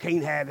devil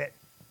can't have it.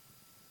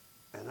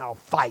 And I'll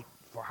fight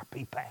for our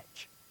pea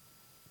patch.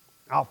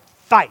 I'll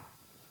fight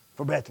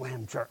for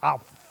Bethlehem Church. I'll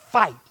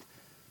fight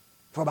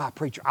for my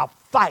preacher. I'll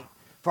fight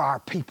for our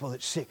people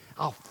that's sick.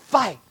 I'll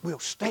fight. We'll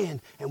stand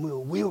and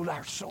we'll wield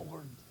our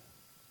sword.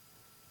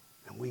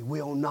 And we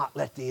will not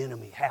let the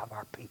enemy have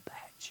our pea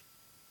patch.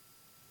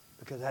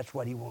 Because that's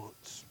what he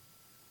wants.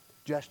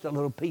 Just a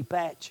little pea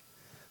patch?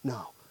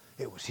 No,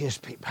 it was his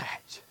pea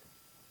patch.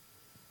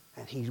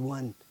 And he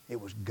won. It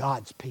was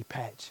God's pea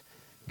patch.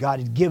 God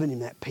had given him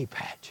that pea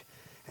patch.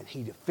 And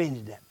he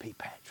defended that pea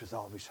patch with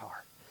all of his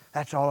heart.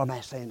 That's all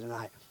I'm saying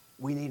tonight.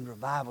 We need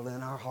revival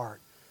in our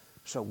heart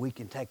so we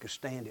can take a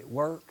stand at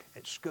work,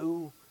 at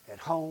school, at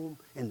home,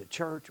 in the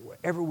church,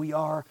 wherever we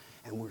are,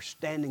 and we're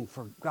standing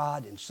for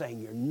God and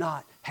saying, you're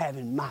not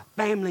having my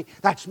family.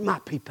 That's my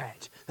pea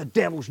patch. The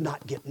devil's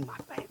not getting my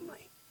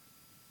family.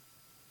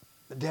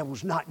 The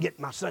devil's not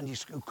getting my Sunday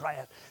school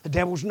class. The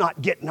devil's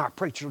not getting our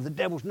preacher. The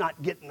devil's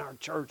not getting our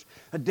church.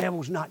 The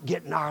devil's not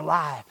getting our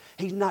life.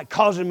 He's not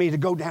causing me to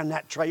go down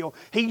that trail.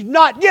 He's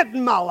not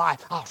getting my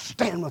life. I'll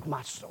stand with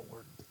my sword.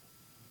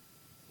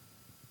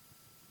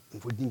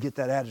 If we can get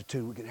that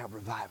attitude, we can have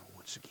revival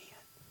once again.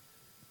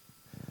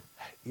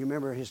 You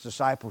remember his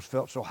disciples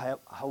felt so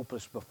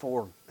hopeless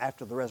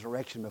after the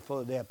resurrection, before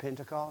the day of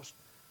Pentecost?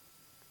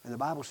 And the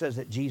Bible says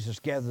that Jesus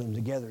gathered them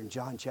together in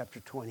John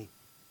chapter 20.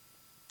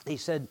 He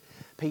said,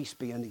 peace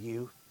be unto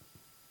you.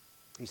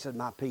 He said,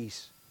 my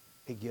peace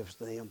he gives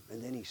them.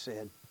 And then he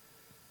said,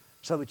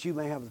 so that you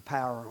may have the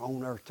power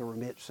on earth to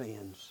remit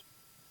sins.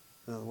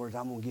 In other words,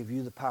 I'm going to give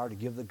you the power to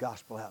give the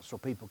gospel out so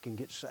people can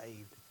get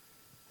saved.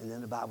 And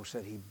then the Bible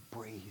said he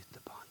breathed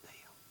upon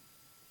them.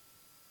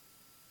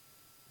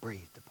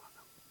 Breathed upon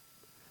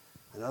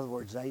them. In other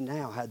words, they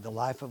now had the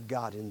life of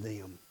God in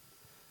them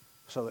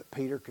so that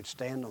Peter could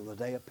stand on the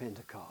day of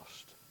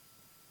Pentecost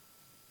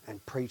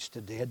and preach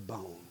to dead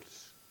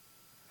bones,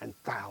 and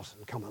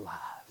thousands come alive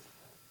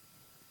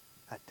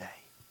that day.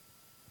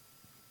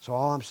 So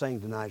all I'm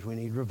saying tonight is we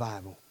need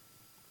revival.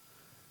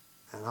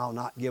 And I'll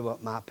not give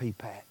up my pea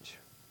patch.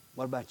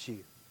 What about you?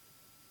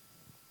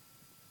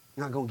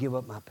 I'm not going to give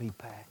up my pea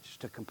patch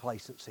to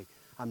complacency.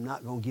 I'm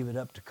not going to give it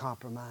up to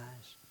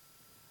compromise.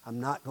 I'm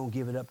not going to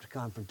give it up to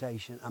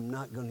confrontation. I'm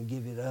not going to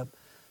give it up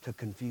to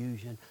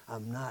confusion.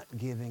 I'm not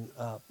giving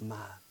up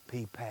my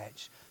pea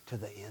patch to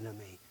the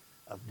enemy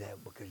of death,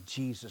 because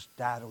Jesus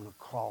died on the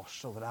cross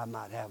so that I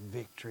might have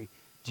victory.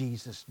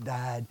 Jesus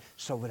died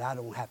so that I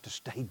don't have to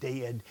stay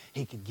dead.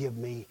 He could give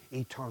me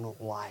eternal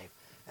life.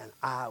 And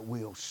I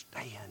will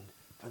stand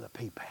for the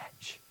pea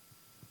patch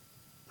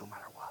no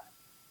matter what.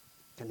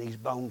 Can these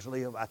bones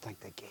live? I think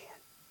they can.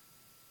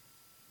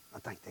 I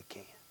think they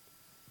can.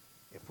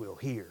 If we'll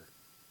hear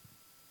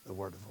the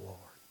word of the Lord.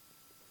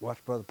 What's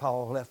Brother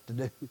Paul left to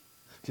do?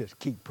 Just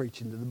keep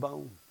preaching to the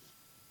bones.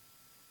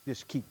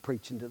 Just keep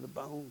preaching to the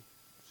bones.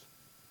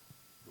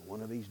 And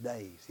one of these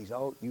days,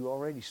 you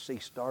already see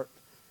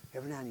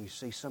every now and then you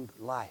see some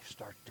life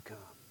starts to come.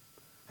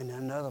 And then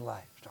another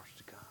life starts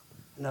to come.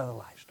 Another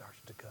life starts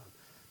to come.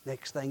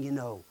 Next thing you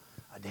know,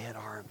 a dead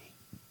army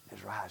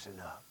is rising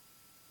up.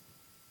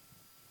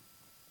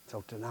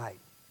 So tonight,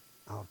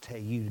 I'll tell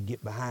you to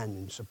get behind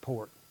and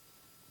support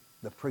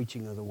the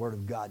preaching of the Word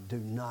of God. Do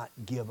not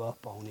give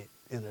up on it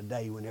in a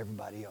day when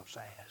everybody else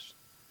has.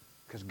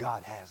 Because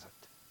God hasn't.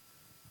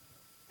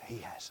 He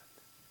hasn't.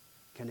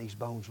 Can these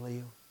bones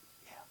live?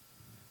 Yeah.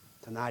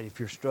 Tonight, if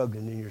you're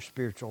struggling in your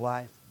spiritual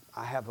life,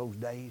 I have those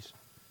days,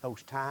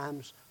 those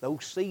times,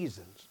 those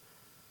seasons,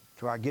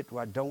 till I get to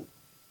where I don't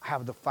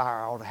have the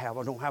fire I ought to have.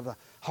 I don't have the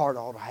heart I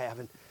ought to have.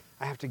 And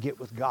I have to get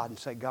with God and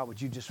say, God,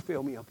 would you just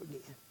fill me up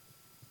again?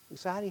 And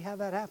so how do you have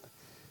that happen?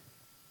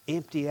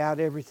 Empty out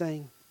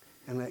everything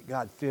and let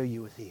God fill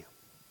you with Him.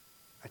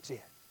 That's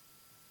it.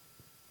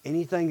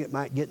 Anything that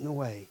might get in the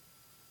way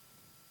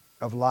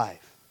of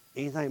life,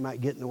 anything that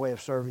might get in the way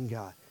of serving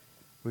God,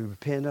 we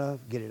repent of,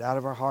 get it out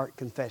of our heart,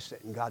 confess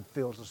it, and God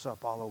fills us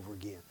up all over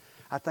again.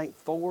 I think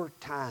 4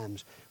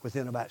 times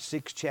within about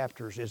 6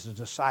 chapters is the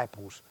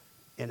disciples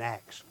in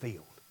Acts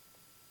filled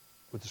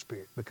with the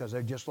Spirit, because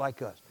they're just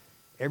like us.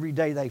 Every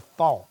day they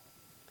fought,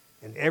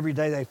 and every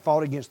day they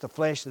fought against the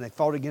flesh and they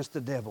fought against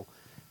the devil,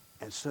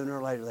 and sooner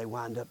or later they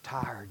wind up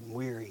tired and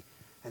weary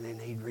and they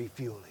need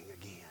refueling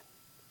again.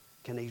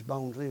 Can these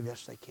bones live?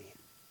 Yes, they can.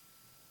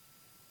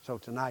 So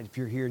tonight, if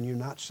you're here and you're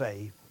not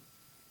saved,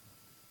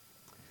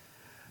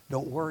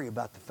 don't worry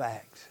about the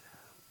fact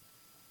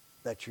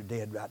that you're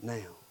dead right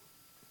now.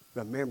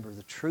 Remember,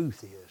 the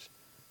truth is,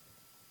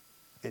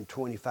 in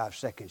 25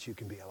 seconds you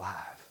can be alive.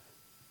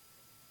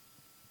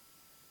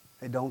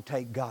 It don't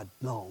take God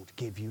long to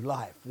give you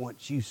life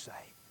once you say,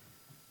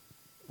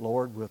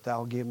 Lord, wilt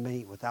thou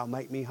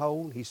make me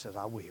whole? He says,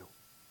 I will.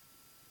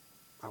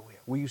 I will.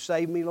 Will you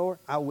save me, Lord?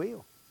 I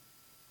will.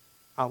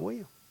 I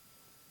will.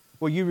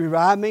 Will you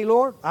revive me,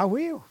 Lord? I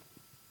will.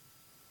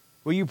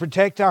 Will you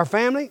protect our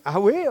family? I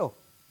will.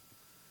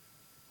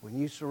 When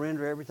you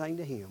surrender everything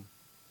to Him,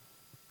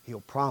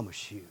 He'll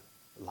promise you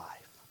life.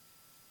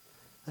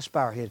 Let's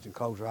bow our heads and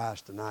close our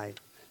eyes tonight.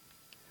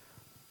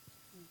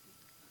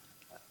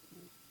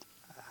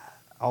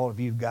 All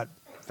of you have got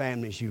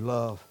families you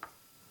love.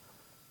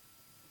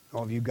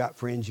 All of you have got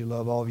friends you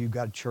love. All of you have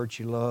got a church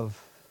you love.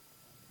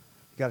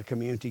 You've got a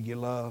community you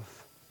love.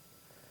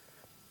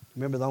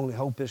 Remember, the only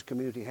hope this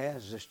community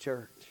has is this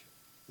church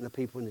and the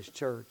people in this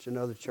church and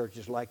other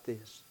churches like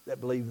this that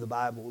believe the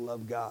Bible and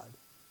love God.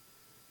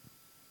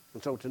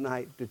 And so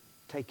tonight, to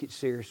take it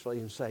seriously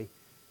and say,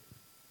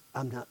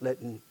 I'm not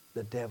letting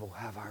the devil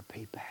have our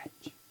pea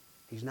patch.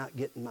 He's not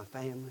getting my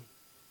family,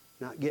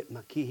 not getting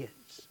my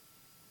kids,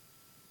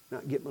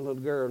 not getting my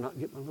little girl, not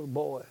getting my little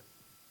boy,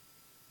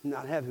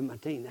 not having my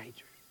teenagers.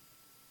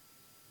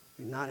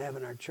 He's not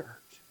having our church.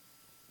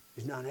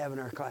 He's not having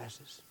our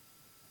classes.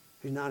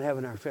 He's not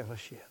having our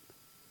fellowship.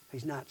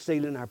 He's not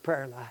stealing our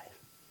prayer life.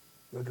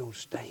 We're going to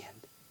stand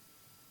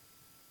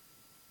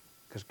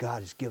because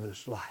God has given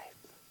us life.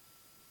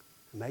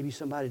 Maybe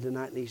somebody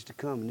tonight needs to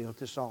come and kneel at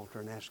this altar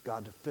and ask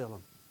God to fill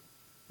them.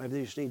 Maybe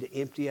they just need to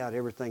empty out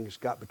everything that's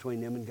got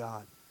between them and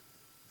God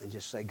and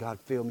just say, God,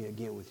 fill me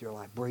again with your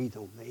life. Breathe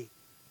on me.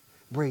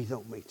 Breathe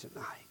on me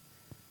tonight.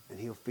 And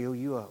He'll fill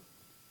you up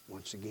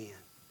once again.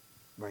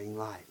 Bring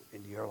life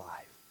into your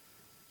life.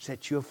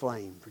 Set you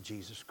aflame for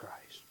Jesus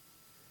Christ.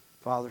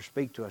 Father,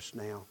 speak to us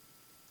now.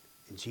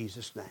 In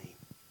Jesus' name,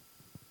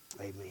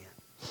 amen.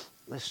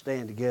 Let's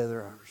stand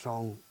together. Our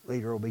song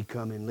leader will be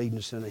coming, leading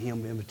us in a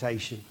hymn of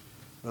invitation.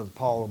 Brother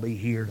Paul will be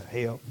here to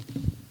help.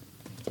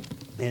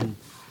 And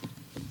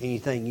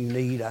anything you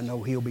need, I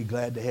know he'll be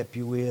glad to help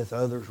you with.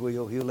 Others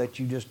will. He'll let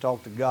you just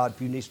talk to God.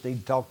 If you need to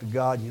talk to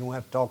God, you don't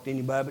have to talk to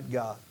anybody but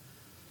God.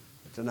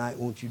 But tonight,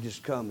 won't you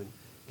just come and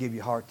give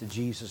your heart to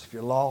Jesus? If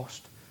you're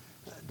lost,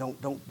 don't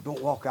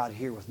walk out of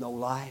here with no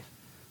life.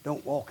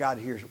 Don't walk out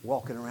of here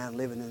walking around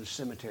living in a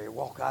cemetery.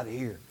 Walk out of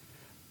here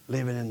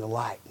living in the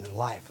light and the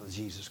life of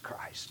Jesus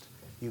Christ.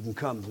 You can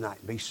come tonight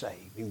and be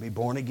saved. You can be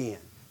born again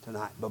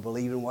tonight by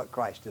believing what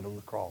Christ did on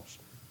the cross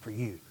for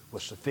you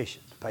was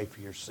sufficient to pay for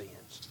your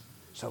sins.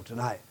 So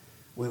tonight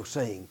we'll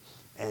sing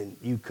and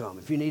you come.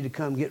 If you need to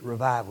come get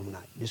revival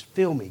tonight, just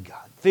fill me,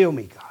 God. Fill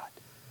me, God.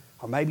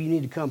 Or maybe you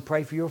need to come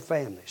pray for your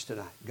families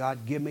tonight.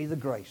 God, give me the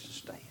grace to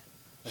stand.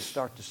 Let's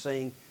start to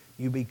sing.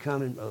 You be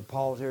coming. Brother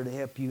Paul's here to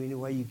help you any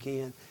way you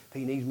can. If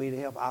he needs me to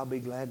help, I'll be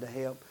glad to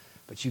help.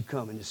 But you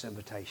come in this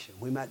invitation.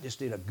 We might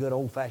just need a good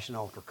old-fashioned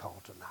altar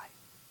call tonight.